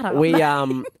 shut up.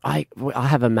 I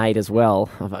have a mate as well.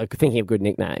 I'm thinking of good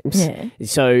nicknames. Yeah.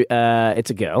 So it's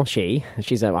a girl. She's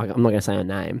I'm not going to say her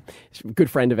name. She's a good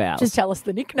friend of ours. Just tell us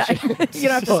the nickname. You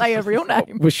don't have to say her real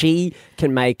name. Well, she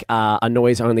can make a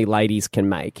noise only ladies can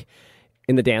make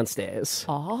in the downstairs.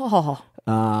 Oh.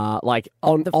 Like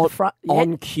on front,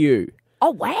 on cue.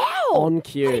 Oh, wow. On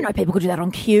cue. I didn't know people could do that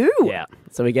on cue. Yeah.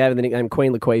 So we gave her the nickname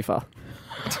Queen Laquifa.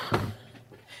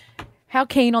 How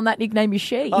keen on that nickname is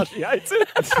she? Oh, she hates it.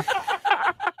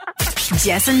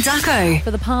 Jess and Ducko.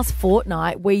 For the past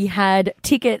fortnight, we had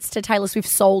tickets to Taylor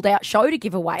Swift's sold-out show to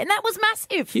give away, and that was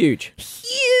massive. Huge.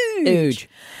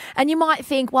 And you might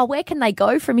think, well, where can they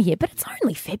go from here? But it's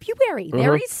only February. Mm-hmm.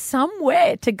 There is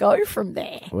somewhere to go from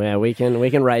there. Well, we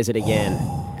can raise it again.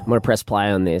 I'm going to press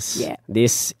play on this. Yeah.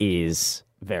 This is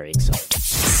very exciting.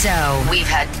 So, we've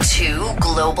had 2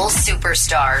 global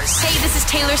superstars. Hey, this is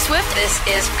Taylor Swift. This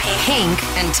is Pink.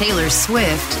 And Taylor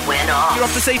Swift went off. You're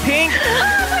off to see Pink? Oh,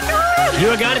 my God. You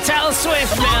were going to Taylor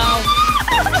Swift, Mel.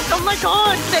 Oh, my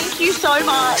God. Thank you so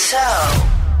much. So,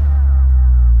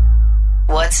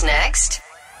 what's next?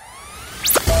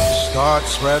 Start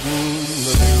spreading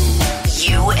the news.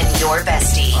 You and your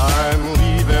bestie. I'm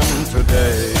leaving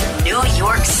today. New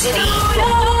York City.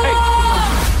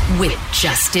 With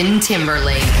Justin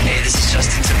Timberlake. Hey, this is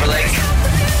Justin Timberlake.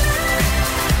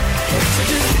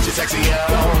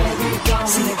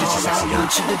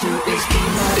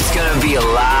 It's gonna be a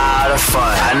lot of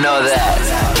fun. I know that.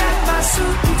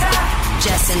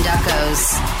 Jess and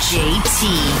Ducko's JT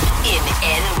in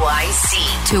NYC.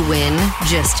 To win,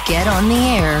 just get on the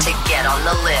air to get on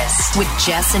the list with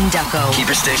Jess and Ducko. Keep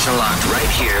your station locked right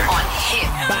here on Hit.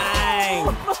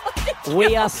 Bang!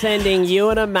 We are sending you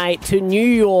and a mate to New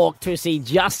York to see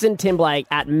Justin Timberlake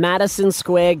at Madison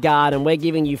Square Garden. We're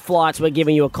giving you flights, we're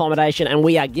giving you accommodation, and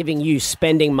we are giving you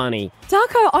spending money.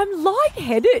 Ducko, I'm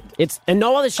lightheaded. And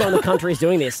no other show in the country is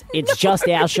doing this. It's just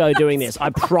our show doing this. I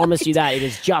promise you that. It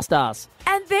is just us.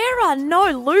 And there There are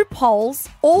no loopholes.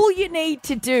 All you need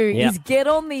to do Yep. is get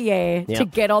on the air Yep. to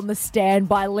get on the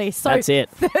standby list. So That's it.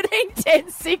 13,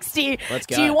 10, 60. Let's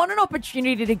go. Do you want an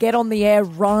opportunity to get on the air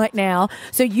right now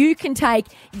so you can take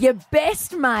your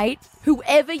best mate,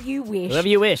 whoever you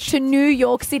wish, to New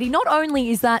York City? Not only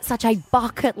is that such a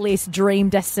bucket list dream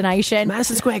destination,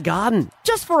 Madison Square Garden.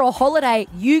 just for a holiday,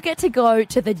 you get to go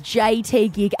to the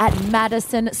JT gig at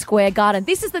Madison Square Garden.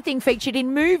 This is the thing featured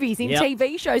in movies, in Yep.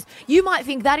 TV shows. You might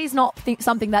think that is not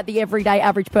something that the everyday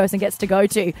average person gets to go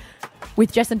to.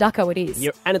 With Jess and Ducko, it is.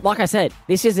 And like I said,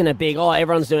 this isn't a big,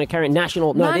 everyone's doing a current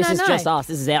national. No, this is no. just us.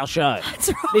 This is our show. That's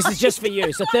right. This is just for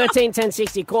you. So 13 10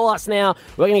 60, call us now.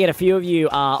 We're going to get a few of you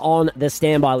on the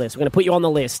standby list. We're going to put you on the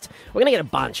list. We're going to get a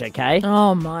bunch, okay?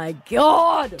 Oh, my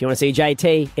God. Do you want to see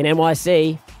JT in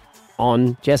NYC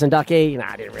on Jess and Ducky?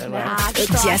 Nah, I didn't really want to.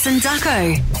 Jess and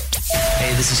Ducko.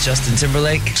 Hey, this is Justin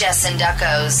Timberlake. Jess and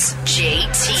Ducko's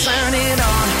JT. Turn it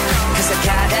on, 'cause I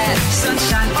got that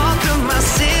sunshine all through my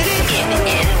city. In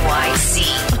NYC.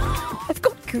 I've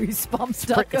got goosebumps,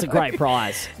 Ducko. It's a great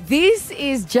prize. This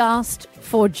is just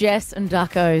for Jess and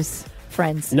Ducko's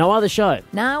friends. No other show.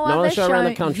 No other show around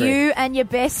the country. You and your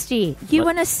bestie. You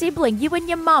and a sibling. You and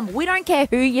your mum. We don't care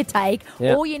who you take.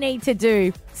 Yep. All you need to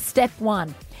do, step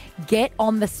one, get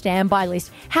on the standby list.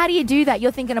 How do you do that?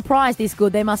 You're thinking a prize this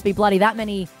good. There must be bloody that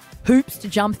many hoops to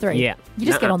jump through. Yeah. You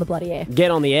just get on the bloody air. Get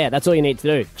on the air. That's all you need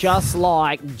to do. Just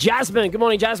like Jasmine. Good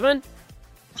morning, Jasmine.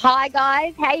 Hi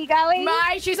guys, how you going?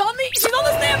 Mate, she's on the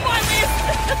standby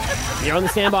list. You're on the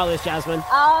standby list, Jasmine.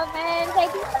 Oh man,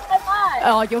 thank you so much.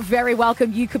 Oh, you're very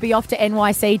welcome. You could be off to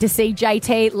NYC to see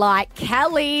JT like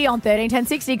Callie on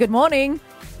 131060. Good morning.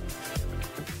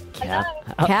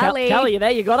 Callie. Callie, you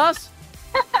there? You got us?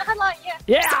 Hello, yeah.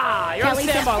 Yeah, you're on the Callie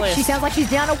standby list. She sounds like she's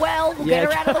down a well. We'll get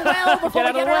her out of the well before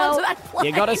we get her onto that plane.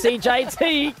 You got to see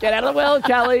JT. Get out of the well,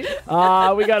 Callie.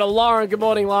 We go to Lauren. Good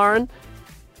morning, Lauren.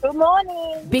 Good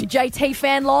morning. Big JT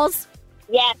fan, Loz?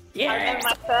 Yes. Yeah. I remember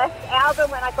my first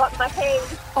album when I got my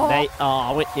keys. There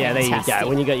you Fantastic. go.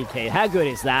 When you got your key. How good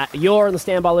is that? You're on the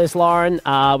standby list, Lauren.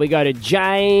 We go to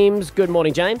James. Good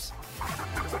morning, James.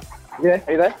 Yeah,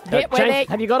 are you there? Yeah, we're James, there.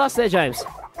 have you got us there, James?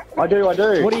 I do. What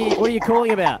are you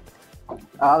calling about?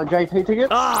 The JT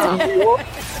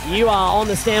tickets. You are on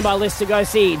the standby list to go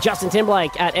see Justin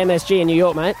Timberlake at MSG in New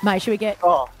York, mate. Mate, should we get...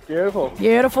 Oh, beautiful.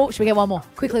 Beautiful. Should we get one more?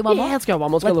 Quickly, one more? Yeah, let's go one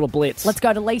more. Let's go a little blitz. Let's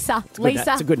go to Lisa.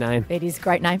 Lisa. It's a good name. It is a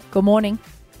great name. Good morning.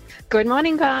 Good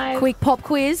morning, guys. Quick pop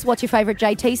quiz. What's your favourite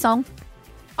JT song?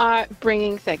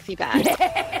 Bringing Sexy Back.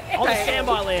 On the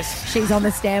standby list. She's on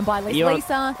the standby list. You're-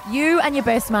 Lisa, you and your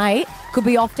best mate could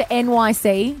be off to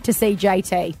NYC to see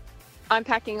JT. I'm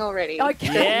packing already. Okay.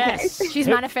 Yes. She's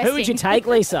Who manifesting. would you take,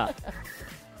 Lisa?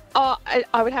 Oh,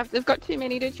 I would have. They've got too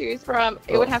many to choose from.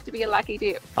 It would have to be a lucky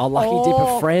dip. Oh, lucky dip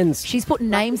of friends. She's putting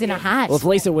names in a hat. Well, if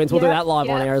Lisa wins, we'll do that live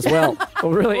on air as well.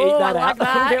 We'll really eat that I like out.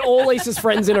 that. We'll get all Lisa's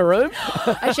friends in a room.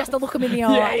 I just have to look them in the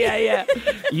eye. Yeah.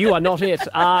 You are not it.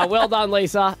 Well done,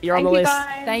 Lisa. You're on the list.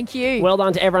 Thank you. Well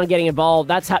done to everyone getting involved.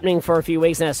 That's happening for a few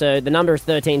weeks now, so the number is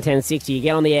 13 10 60. You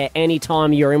get on the air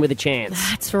anytime you're in with a chance.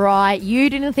 That's right. You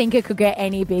didn't think it could get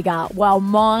any bigger. Well,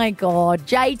 my God.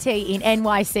 JT in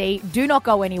NYC. Do not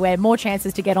go anywhere. More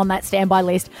chances to get on that standby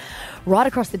list right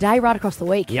across the day, right across the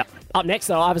week. Yep. Up next,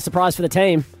 though, I have a surprise for the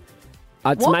team.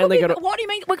 It's mainly going to... What do you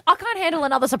mean? Look, I can't handle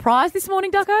another surprise this morning,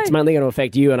 Ducko. It's mainly going to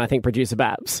affect you and I think producer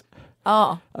Babs.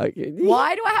 Oh. Okay.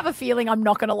 Why do I have a feeling I'm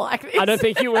not going to like this? I don't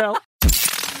think you will.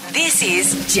 This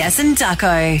is Jess and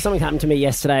Ducko. Something happened to me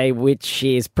yesterday, which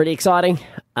is pretty exciting.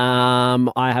 I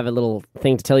have a little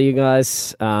thing to tell you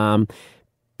guys.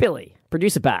 Billy,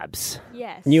 producer Babs,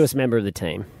 Yes. newest member of the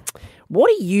team. What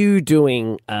are you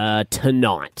doing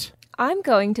tonight? I'm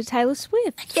going to Taylor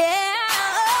Swift.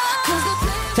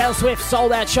 Taylor Swift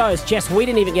sold out shows. Jess, we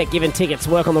didn't even get given tickets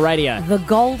to work on the radio. The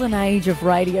golden age of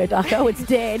radio, Ducko. It's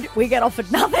dead. We get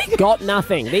offered nothing. Got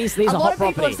nothing. These A are lot hot of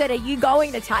people property. have said, are you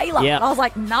going to Taylor? Yep. And I was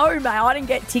like, no, mate. I didn't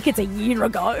get tickets a year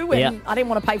ago. And Yep. I didn't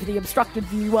want to pay for the obstructed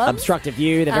view ones. Obstructive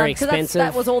view. They're very 'cause expensive.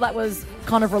 That was all that was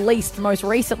kind of released most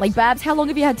recently. Babs, how long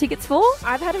have you had tickets for?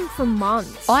 I've had them for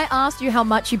months. I asked you how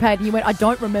much you paid and you went, I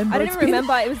don't remember. I It's didn't been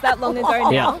remember. It was that long ago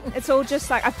now. Yeah. It's all just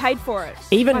like I paid for it.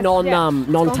 Even It's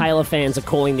non-Taylor fans are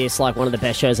calling this like one of the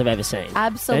best shows I've ever seen.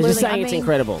 Absolutely. They're just saying I it's mean,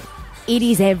 incredible. It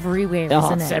is everywhere, Oh,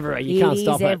 isn't it's it? everywhere. You can't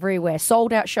stop it. It is everywhere.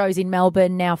 Sold out shows in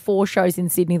Melbourne, now 4 shows in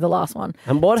Sydney, the last one.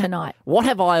 And what tonight? What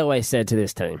have I always said to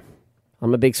this team?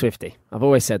 I'm a big Swiftie. I've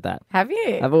always said that. Have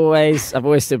you? I've always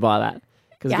stood by that.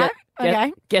 'Cause Yeah?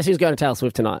 Okay. Guess who's going to Taylor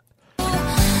Swift tonight?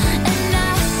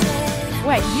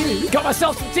 Wait, you? Got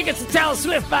myself some tickets to Taylor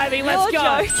Swift, baby. Let's You're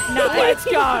go. joking. No, let's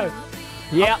go.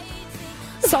 Yeah.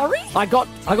 Sorry? I got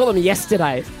them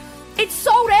yesterday. It's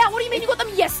sold out. What do you mean you got them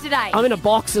yesterday? I'm in a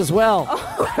box as well.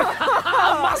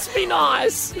 Must be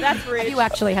nice. That's rude. Have you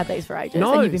actually had these for ages? And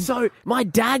No, you've been- so my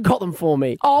dad got them for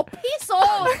me. Oh, piss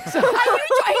off. He's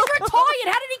retired.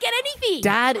 How did he get anything?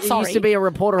 Dad used Sorry. to be a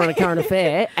reporter on a current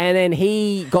affair, and then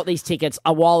he got these tickets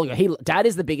a while ago. Dad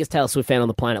is the biggest Taylor Swift fan on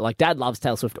the planet. Like, Dad loves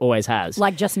Taylor Swift, always has.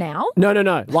 Like just now? No.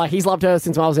 Like, he's loved her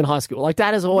since I was in high school. Like,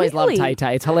 Dad has always loved Really?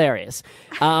 Tay-Tay. It's hilarious.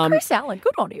 Chris Allen,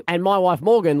 good on you. And my wife,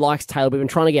 Morgan, likes Taylor. We've been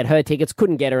trying to get her tickets,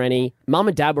 couldn't get her any. Mum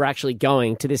and Dad were actually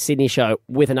going to this Sydney show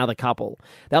with another couple.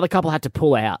 The other couple had to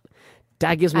pull out.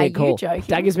 Dad gives me Are a call. you joking?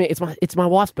 Dad gives me, it's my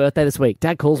wife's birthday this week.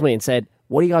 Dad calls me and said,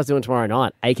 what are you guys doing tomorrow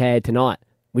night, a.k.a. tonight?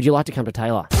 Would you like to come to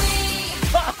Taylor?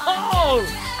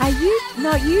 Are you?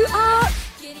 No, you are.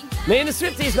 Me and the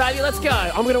Swifties, baby, let's go.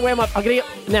 I'm going to wear I'm going to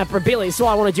get, now for Billy, so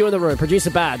I wanted you in the room, producer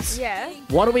Babs. Yeah.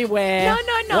 What do we wear?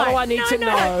 No. What do I need to know?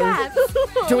 Babs.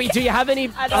 Do you have any?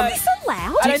 I don't. Is this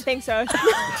allowed? I don't think so.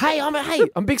 Hey, I'm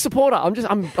a big supporter.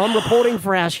 I'm reporting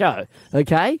for our show.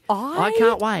 Okay. I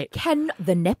can't wait.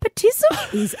 The nepotism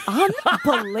is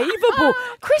unbelievable.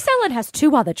 Chris Allen has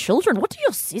 2 other children. What do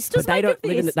your sisters But make of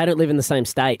this? they don't live in the same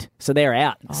state, so they're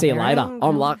out. See you they're later.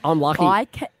 out. I'm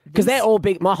lucky. Because they're all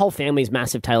big. My whole family's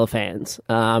massive Taylor fans.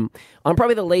 I'm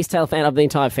probably the least Taylor fan of the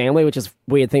entire family, which is a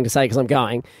weird thing to say because I'm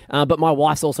going. But my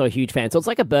wife's also a huge fan, so it's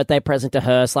like a birthday present to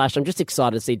her. / I'm just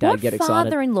excited to see Dad get excited. What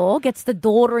father-in-law gets the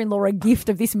daughter-in-law a gift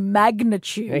of this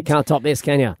magnitude? You can't top this,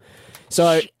 can you?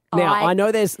 So now I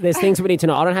know there's things we need to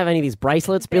know. I don't have any of these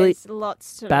bracelets, Billy. There's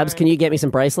lots to Babs, know. can you get me some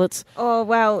bracelets? Oh,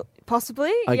 well,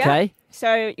 possibly. Okay. Yeah.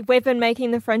 So we've been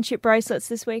making the friendship bracelets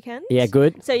this weekend. Yeah,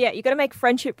 good. So yeah, you got to make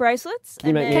friendship bracelets. Can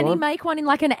you make me Can one? he make one in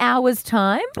like an hour's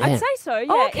time? I'd say so.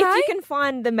 Yeah, Okay. if you can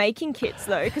find the making kits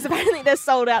though, because apparently they're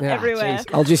sold out everywhere. Geez.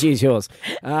 I'll just use yours.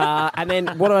 And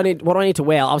then what do I need to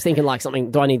wear? I was thinking like something.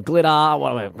 Do I need glitter? What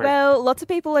do I? Well, lots of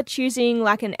people are choosing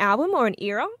like an album or an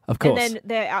era. Of course. And then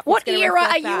their outfits What gonna era are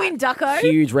reflect you that. in, Ducko?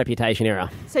 Huge reputation era.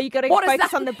 So you got to What does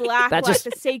focus that on the black, That like just-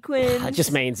 the sequins. That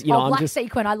just means I'm black just.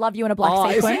 sequin. I love you in a black Oh,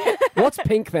 is sequin. it? What's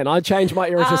pink then? I changed my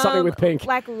era to something with pink.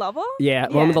 Like lover. Yeah,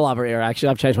 well, I'm in the lover era. Actually,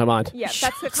 I've changed my mind. Yeah,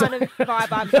 that's the kind of vibe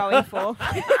I'm going for.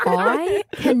 I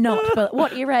cannot. But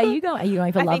what era are you going? Are you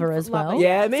going for lover as well?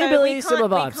 Yeah, me and So Billy we similar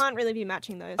can't- vibes. We can't really be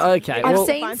matching those. Okay, I've well,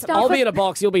 seen stuff. I'll be in a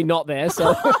box. You'll be not there.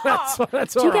 So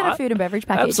that's Do all you get right. a food and beverage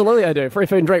package? Absolutely, I do. Free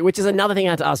food and drink, which is another thing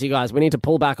I had to ask you guys. We need to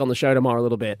pull back on the show tomorrow a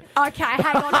little bit. Okay,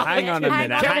 hang on. Hang on a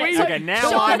minute. Okay, now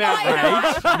Sean, I'm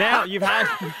outraged. Now you've had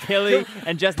Billy,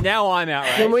 and just now I'm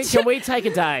outraged. Can we take a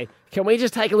day? Can we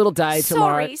just take a little day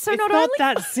tomorrow? Sorry, so It's not not only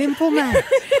that simple, man.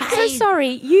 so sorry,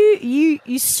 you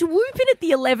swoop in at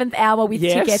the 11th hour with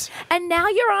Yes. tickets, and now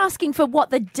you're asking for what,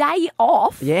 the day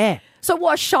off? Yeah. So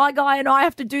what, Shy Guy and I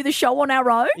have to do the show on our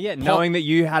own? Yeah, knowing that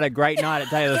you had a great night at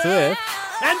Taylor Swift.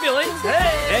 And Billy. And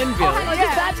Oh, Billy. hang on, did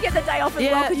Babs get the day off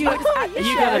as well? 'Cause you were just at the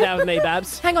You show? got it out with me,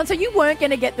 Babs. Hang on, so you weren't going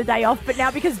to get the day off, but now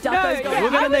because Ducko's got We're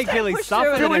it. going to make Billy push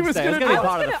suffer through the it. next day. It's going to be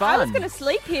part of the I was fun. going to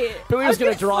sleep here. Billy was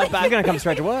going to drive back. You're going to come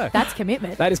straight to work. That's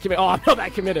commitment. That is committed. Oh, I'm not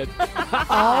that committed.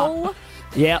 Oh,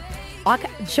 Yep.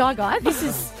 Shy Guy, this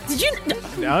is... Did you...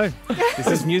 No, this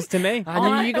is news to me. I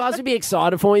knew you guys would be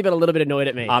excited for me, but a little bit annoyed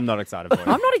at me. I'm not excited for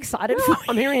you. I'm not excited for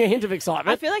I'm hearing a hint of I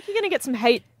excitement. feel like you're going to get some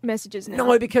hate messages now.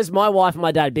 No, because my wife and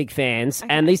my dad are big fans,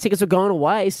 and these tickets are going to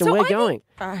waste, and So we're I going.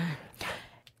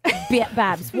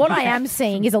 Babs, what I am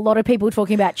seeing is a lot of people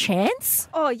talking about chance.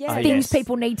 Oh, yeah. Things yes.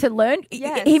 people need to learn.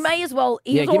 Yes. He may as well.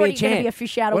 He's Yeah, give me a already going to chant. be a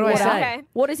fish out of What do I water. say? Okay.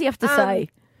 What does he have to say?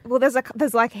 Well,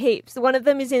 there's like heaps. One of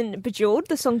them is in Bejeweled,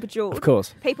 the song Bejeweled. Of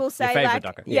course. People say favourite, like,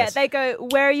 Ducko. yeah, Yes. they go,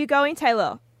 "Where are you going,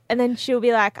 Taylor?" And then she'll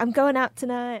be like, "I'm going out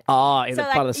tonight." Oh, in So, the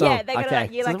like, part of the song. yeah, they gotta, okay.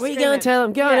 like, you, like, so where you scream going, it. Taylor?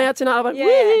 I'm going Yeah. out tonight. I'm like, Yeah.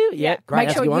 woo! Yeah. Yeah, great. Make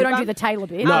That's sure a you good don't one. do the Taylor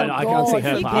bit. No, Oh, no, I can't see God,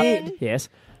 her you part. did. Yes.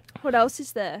 What else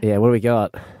is there? Yeah, what do we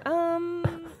got?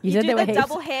 You said do there were the heaps.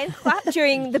 double hand clap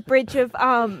during the bridge of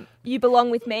 "You Belong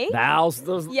with Me." I was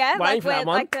Yeah, waiting like for where that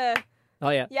one. like the Oh,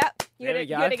 yeah. yep. You There gotta, we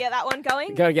go. you gotta get that one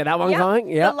going. Go get that one Yep. going.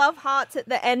 Yeah. The love hearts at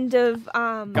the end of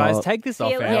Guys, take this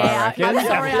off air, I Yeah, reckon. I'm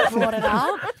sorry I brought it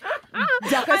up.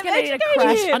 Ducko's going to need a educating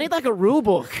crash. you. I need like a rule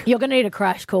book. You're going to need a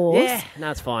crash course. Yeah.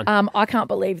 No, it's fine. I can't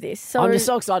believe this. So I'm just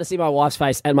so excited to see my wife's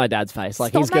face and my dad's face.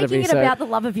 Like stop he's going to making be it so. about the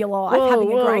love of your life,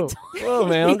 having a great time. Whoa,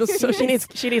 man! I'm just so, she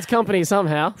needs company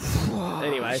somehow.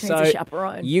 Anyway, She so needs a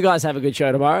chaperone. you guys have a good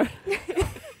show tomorrow.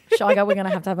 Shy Guy, we're going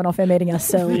to have an off-air meeting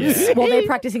ourselves. While they're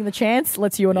practicing the chants,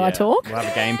 let's you and I talk. We'll have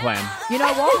a game plan. You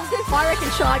know what? I reckon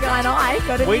Shy Guy and I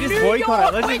go to We New just York.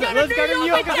 boycott it. We Let's go go to New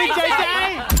York and beat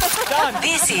JJ. Done.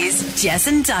 This is Jess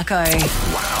and Ducko. All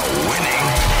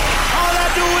I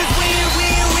do is win,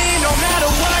 win, win, no matter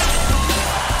what.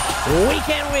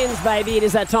 Weekend wins, baby. It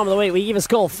is that time of the week. We give us a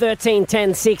call 13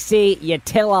 10 60. You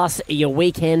tell us your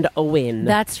weekend win.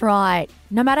 That's right.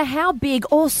 No matter how big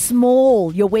or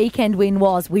small your weekend win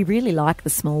was, we really like the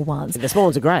small ones. The small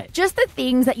ones are great. Just the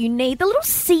things that you need, the little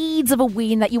seeds of a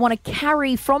win that you want to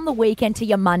carry from the weekend to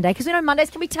your Monday. Because, Mondays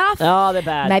can be tough. Oh, they're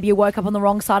bad. Maybe you woke up on the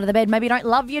wrong side of the bed. Maybe you don't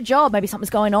love your job. Maybe something's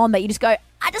going on that you just go,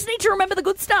 I just need to remember the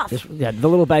good stuff. The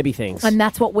little baby things. And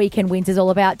that's what Weekend Wins is all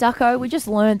about. Ducko, we just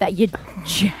learned that you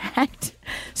jacked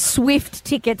Swift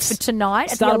tickets for tonight.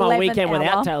 Started my 11th weekend hour.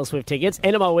 without Taylor Swift tickets.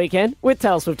 End of my weekend with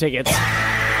Taylor Swift tickets.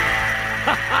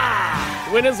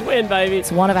 Winners win, baby.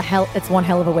 It's one hell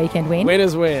of a weekend win.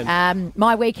 Winners win.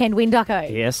 My weekend win, Ducko.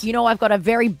 Yes. I've got a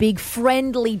very big,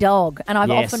 friendly dog, and I've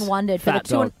Yes. often wondered for Fat the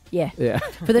two. dog. Yeah.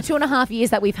 For the 2.5 years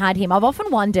that we've had him, I've often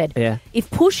wondered if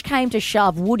push came to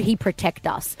shove, would he protect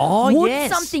us? Oh, would yes.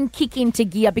 something kick into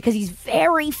gear because he's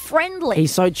very friendly?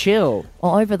 He's so chill.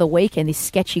 Well, over the weekend, this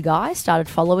sketchy guy started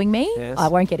following me. Yes. I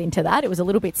won't get into that. It was a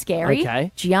little bit scary.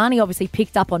 Okay. Gianni obviously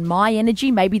picked up on my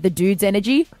energy, maybe the dude's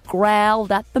energy,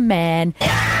 growled at the man.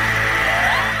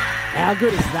 How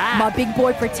good is that? My big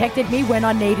boy protected me when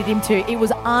I needed him to. It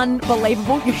was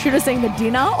unbelievable. You should have seen the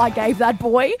dinner I gave that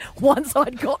boy once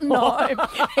I'd gotten home.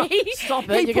 Stop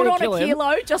it. He You're put gonna on kill a him.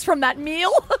 kilo just from that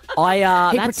meal. He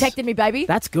That's- protected me, baby.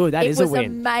 That's good. That is a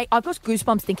win. I've got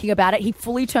goosebumps thinking about it. He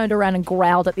fully turned around and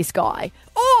growled at this guy.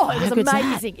 Oh, it How was good's that?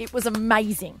 amazing. It was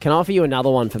amazing. Can I offer you another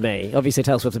one for me? Obviously,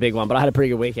 Taylor Swift's a big one, but I had a pretty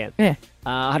good weekend. Yeah.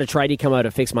 I had a tradie come over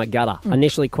to fix my gutter.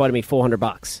 Initially quoted me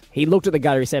 $400. He looked at the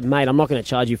gutter. He said, "Mate, I'm not going to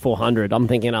charge you $400." I'm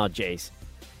thinking, "Oh, geez."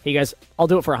 He goes, "I'll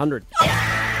do it for $100."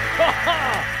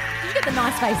 Did you get the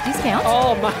nice face discount?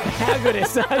 Oh my! How good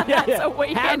is that? That's a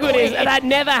weekend How good is win. that?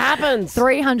 Never happens.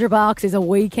 $300 is a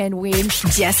weekend win.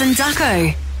 Jess and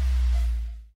Ducko.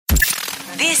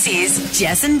 This is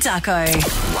Jess and Ducko. All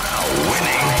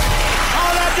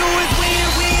I do is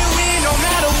win, no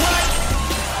matter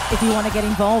what. If you want to get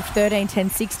involved, 13 10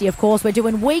 60, of course. We're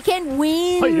doing weekend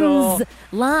wins. Oh, yeah.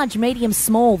 Large, medium,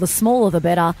 small. The smaller, the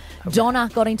better. Donna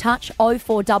got in touch.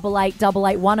 0488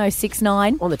 88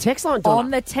 1069. On the text line, Donna.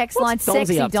 On the text What's line, Donzie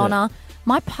sexy up to? Donna.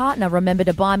 My partner remembered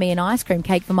to buy me an ice cream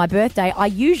cake for my birthday. I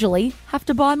usually have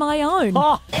to buy my own.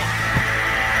 Oh.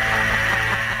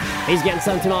 He's getting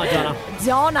some tonight, Donna.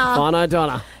 Donna. I know,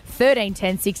 Donna. 13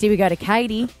 10 60. We go to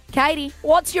Katie. Katie,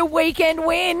 what's your weekend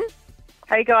win?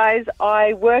 Hey guys,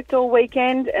 I worked all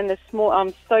weekend and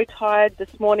I'm so tired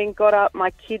this morning, got up,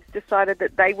 my kids decided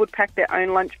that they would pack their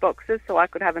own lunch boxes so I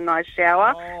could have a nice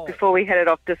shower before we headed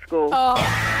off to school.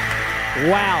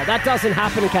 Wow, that doesn't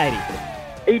happen, Katie.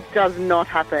 It does not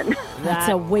happen. That's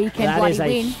a weekend That bloody is a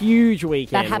win. huge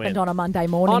weekend That happened win. on a Monday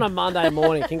morning. On a Monday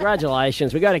morning.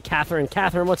 Congratulations. We go to Catherine.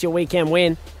 Catherine, what's your weekend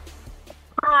win?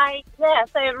 Hi, yeah,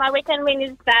 so my weekend win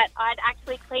is that I'd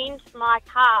actually cleaned my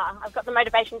car. I've got the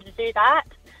motivation to do that,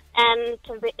 and it's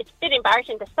a bit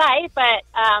embarrassing to say, but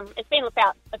it's been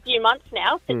about a few months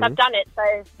now since I've done it, so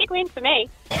big win for me.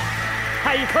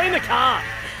 Hey, you clean the car.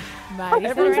 Mate,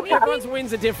 Everyone's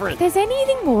wins are different. If there's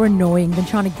anything more annoying than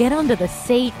trying to get under the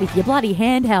seat with your bloody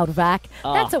handheld vac,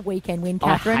 Oh. that's a weekend win,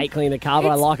 Catherine. I hate cleaning the car, but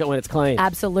I like it when it's clean.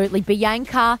 Absolutely.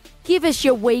 Bianca, give us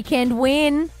your weekend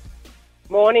win.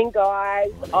 Morning, guys.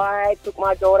 I took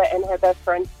my daughter and her best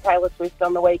friend to Taylor Swift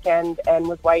on the weekend and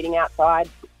was waiting outside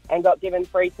and got given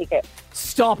free tickets.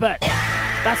 Stop it.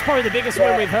 That's probably the biggest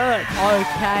win we've heard.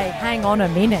 Okay, hang on a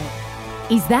minute.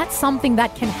 Is that something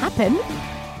that can happen?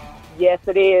 Yes,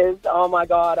 it is. Oh, my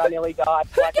God, I nearly died.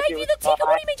 Who gave you the ticket?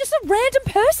 What do you mean, just a random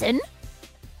person?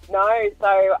 No,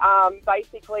 so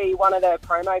basically one of the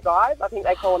promo guys, I think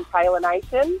they call him Taylor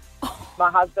Nation. My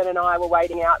husband and I were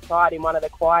waiting outside in one of the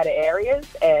quieter areas,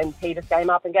 and he just came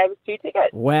up and gave us 2 tickets.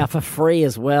 Wow, for free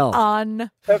as well.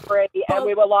 For free, and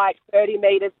we were like 30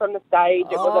 metres from the stage.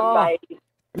 It was amazing.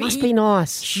 Must be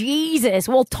nice. Jesus.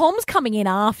 Well, Tom's coming in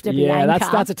after Yeah, Bianca.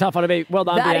 that's a tough one to beat. Well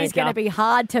done, That Bianca. is going to be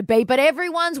hard to beat, but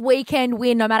everyone's weekend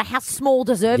win, no matter how small,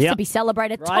 deserves to be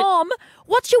celebrated. Right. Tom,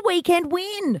 what's your weekend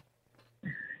win?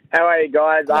 How are you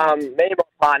guys? Me and my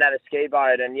partner had a ski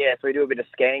boat, and yes, we do a bit of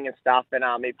skiing and stuff. And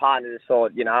my partner just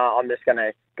thought, I'm just going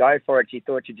to go for it. She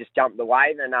thought she'd just jump the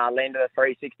wave and landed a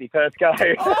 360 first go.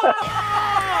 Oh,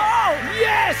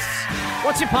 yes!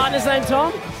 What's your partner's name,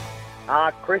 Tom?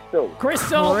 Crystal.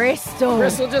 Crystal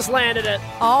just landed it.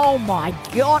 Oh, my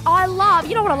God.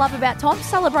 You know what I love about Tom?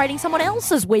 Celebrating someone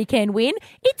else's weekend win.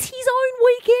 It's his own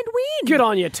weekend win. Good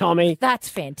on you, Tommy. That's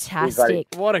fantastic.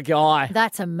 What a guy.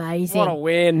 That's amazing. What a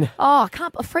win. Oh,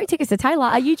 free tickets to Taylor.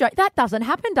 Are you joking? That doesn't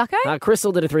happen, Ducko.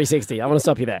 Crystal did a 360. I want to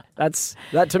stop you there.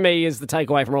 That to me is the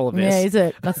takeaway from all of this. Yeah, is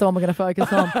it? That's the one we're going to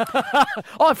focus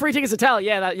on. Free tickets to Taylor.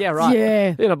 Yeah, right.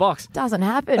 Yeah. In a box. Doesn't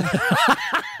happen.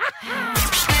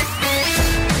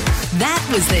 That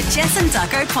was the Jess and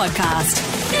Ducko podcast.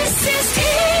 This is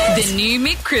it. The new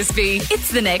McCrispy. It's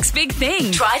the next big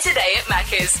thing. Try today at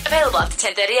Macca's. Available after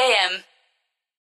 10:30 a.m.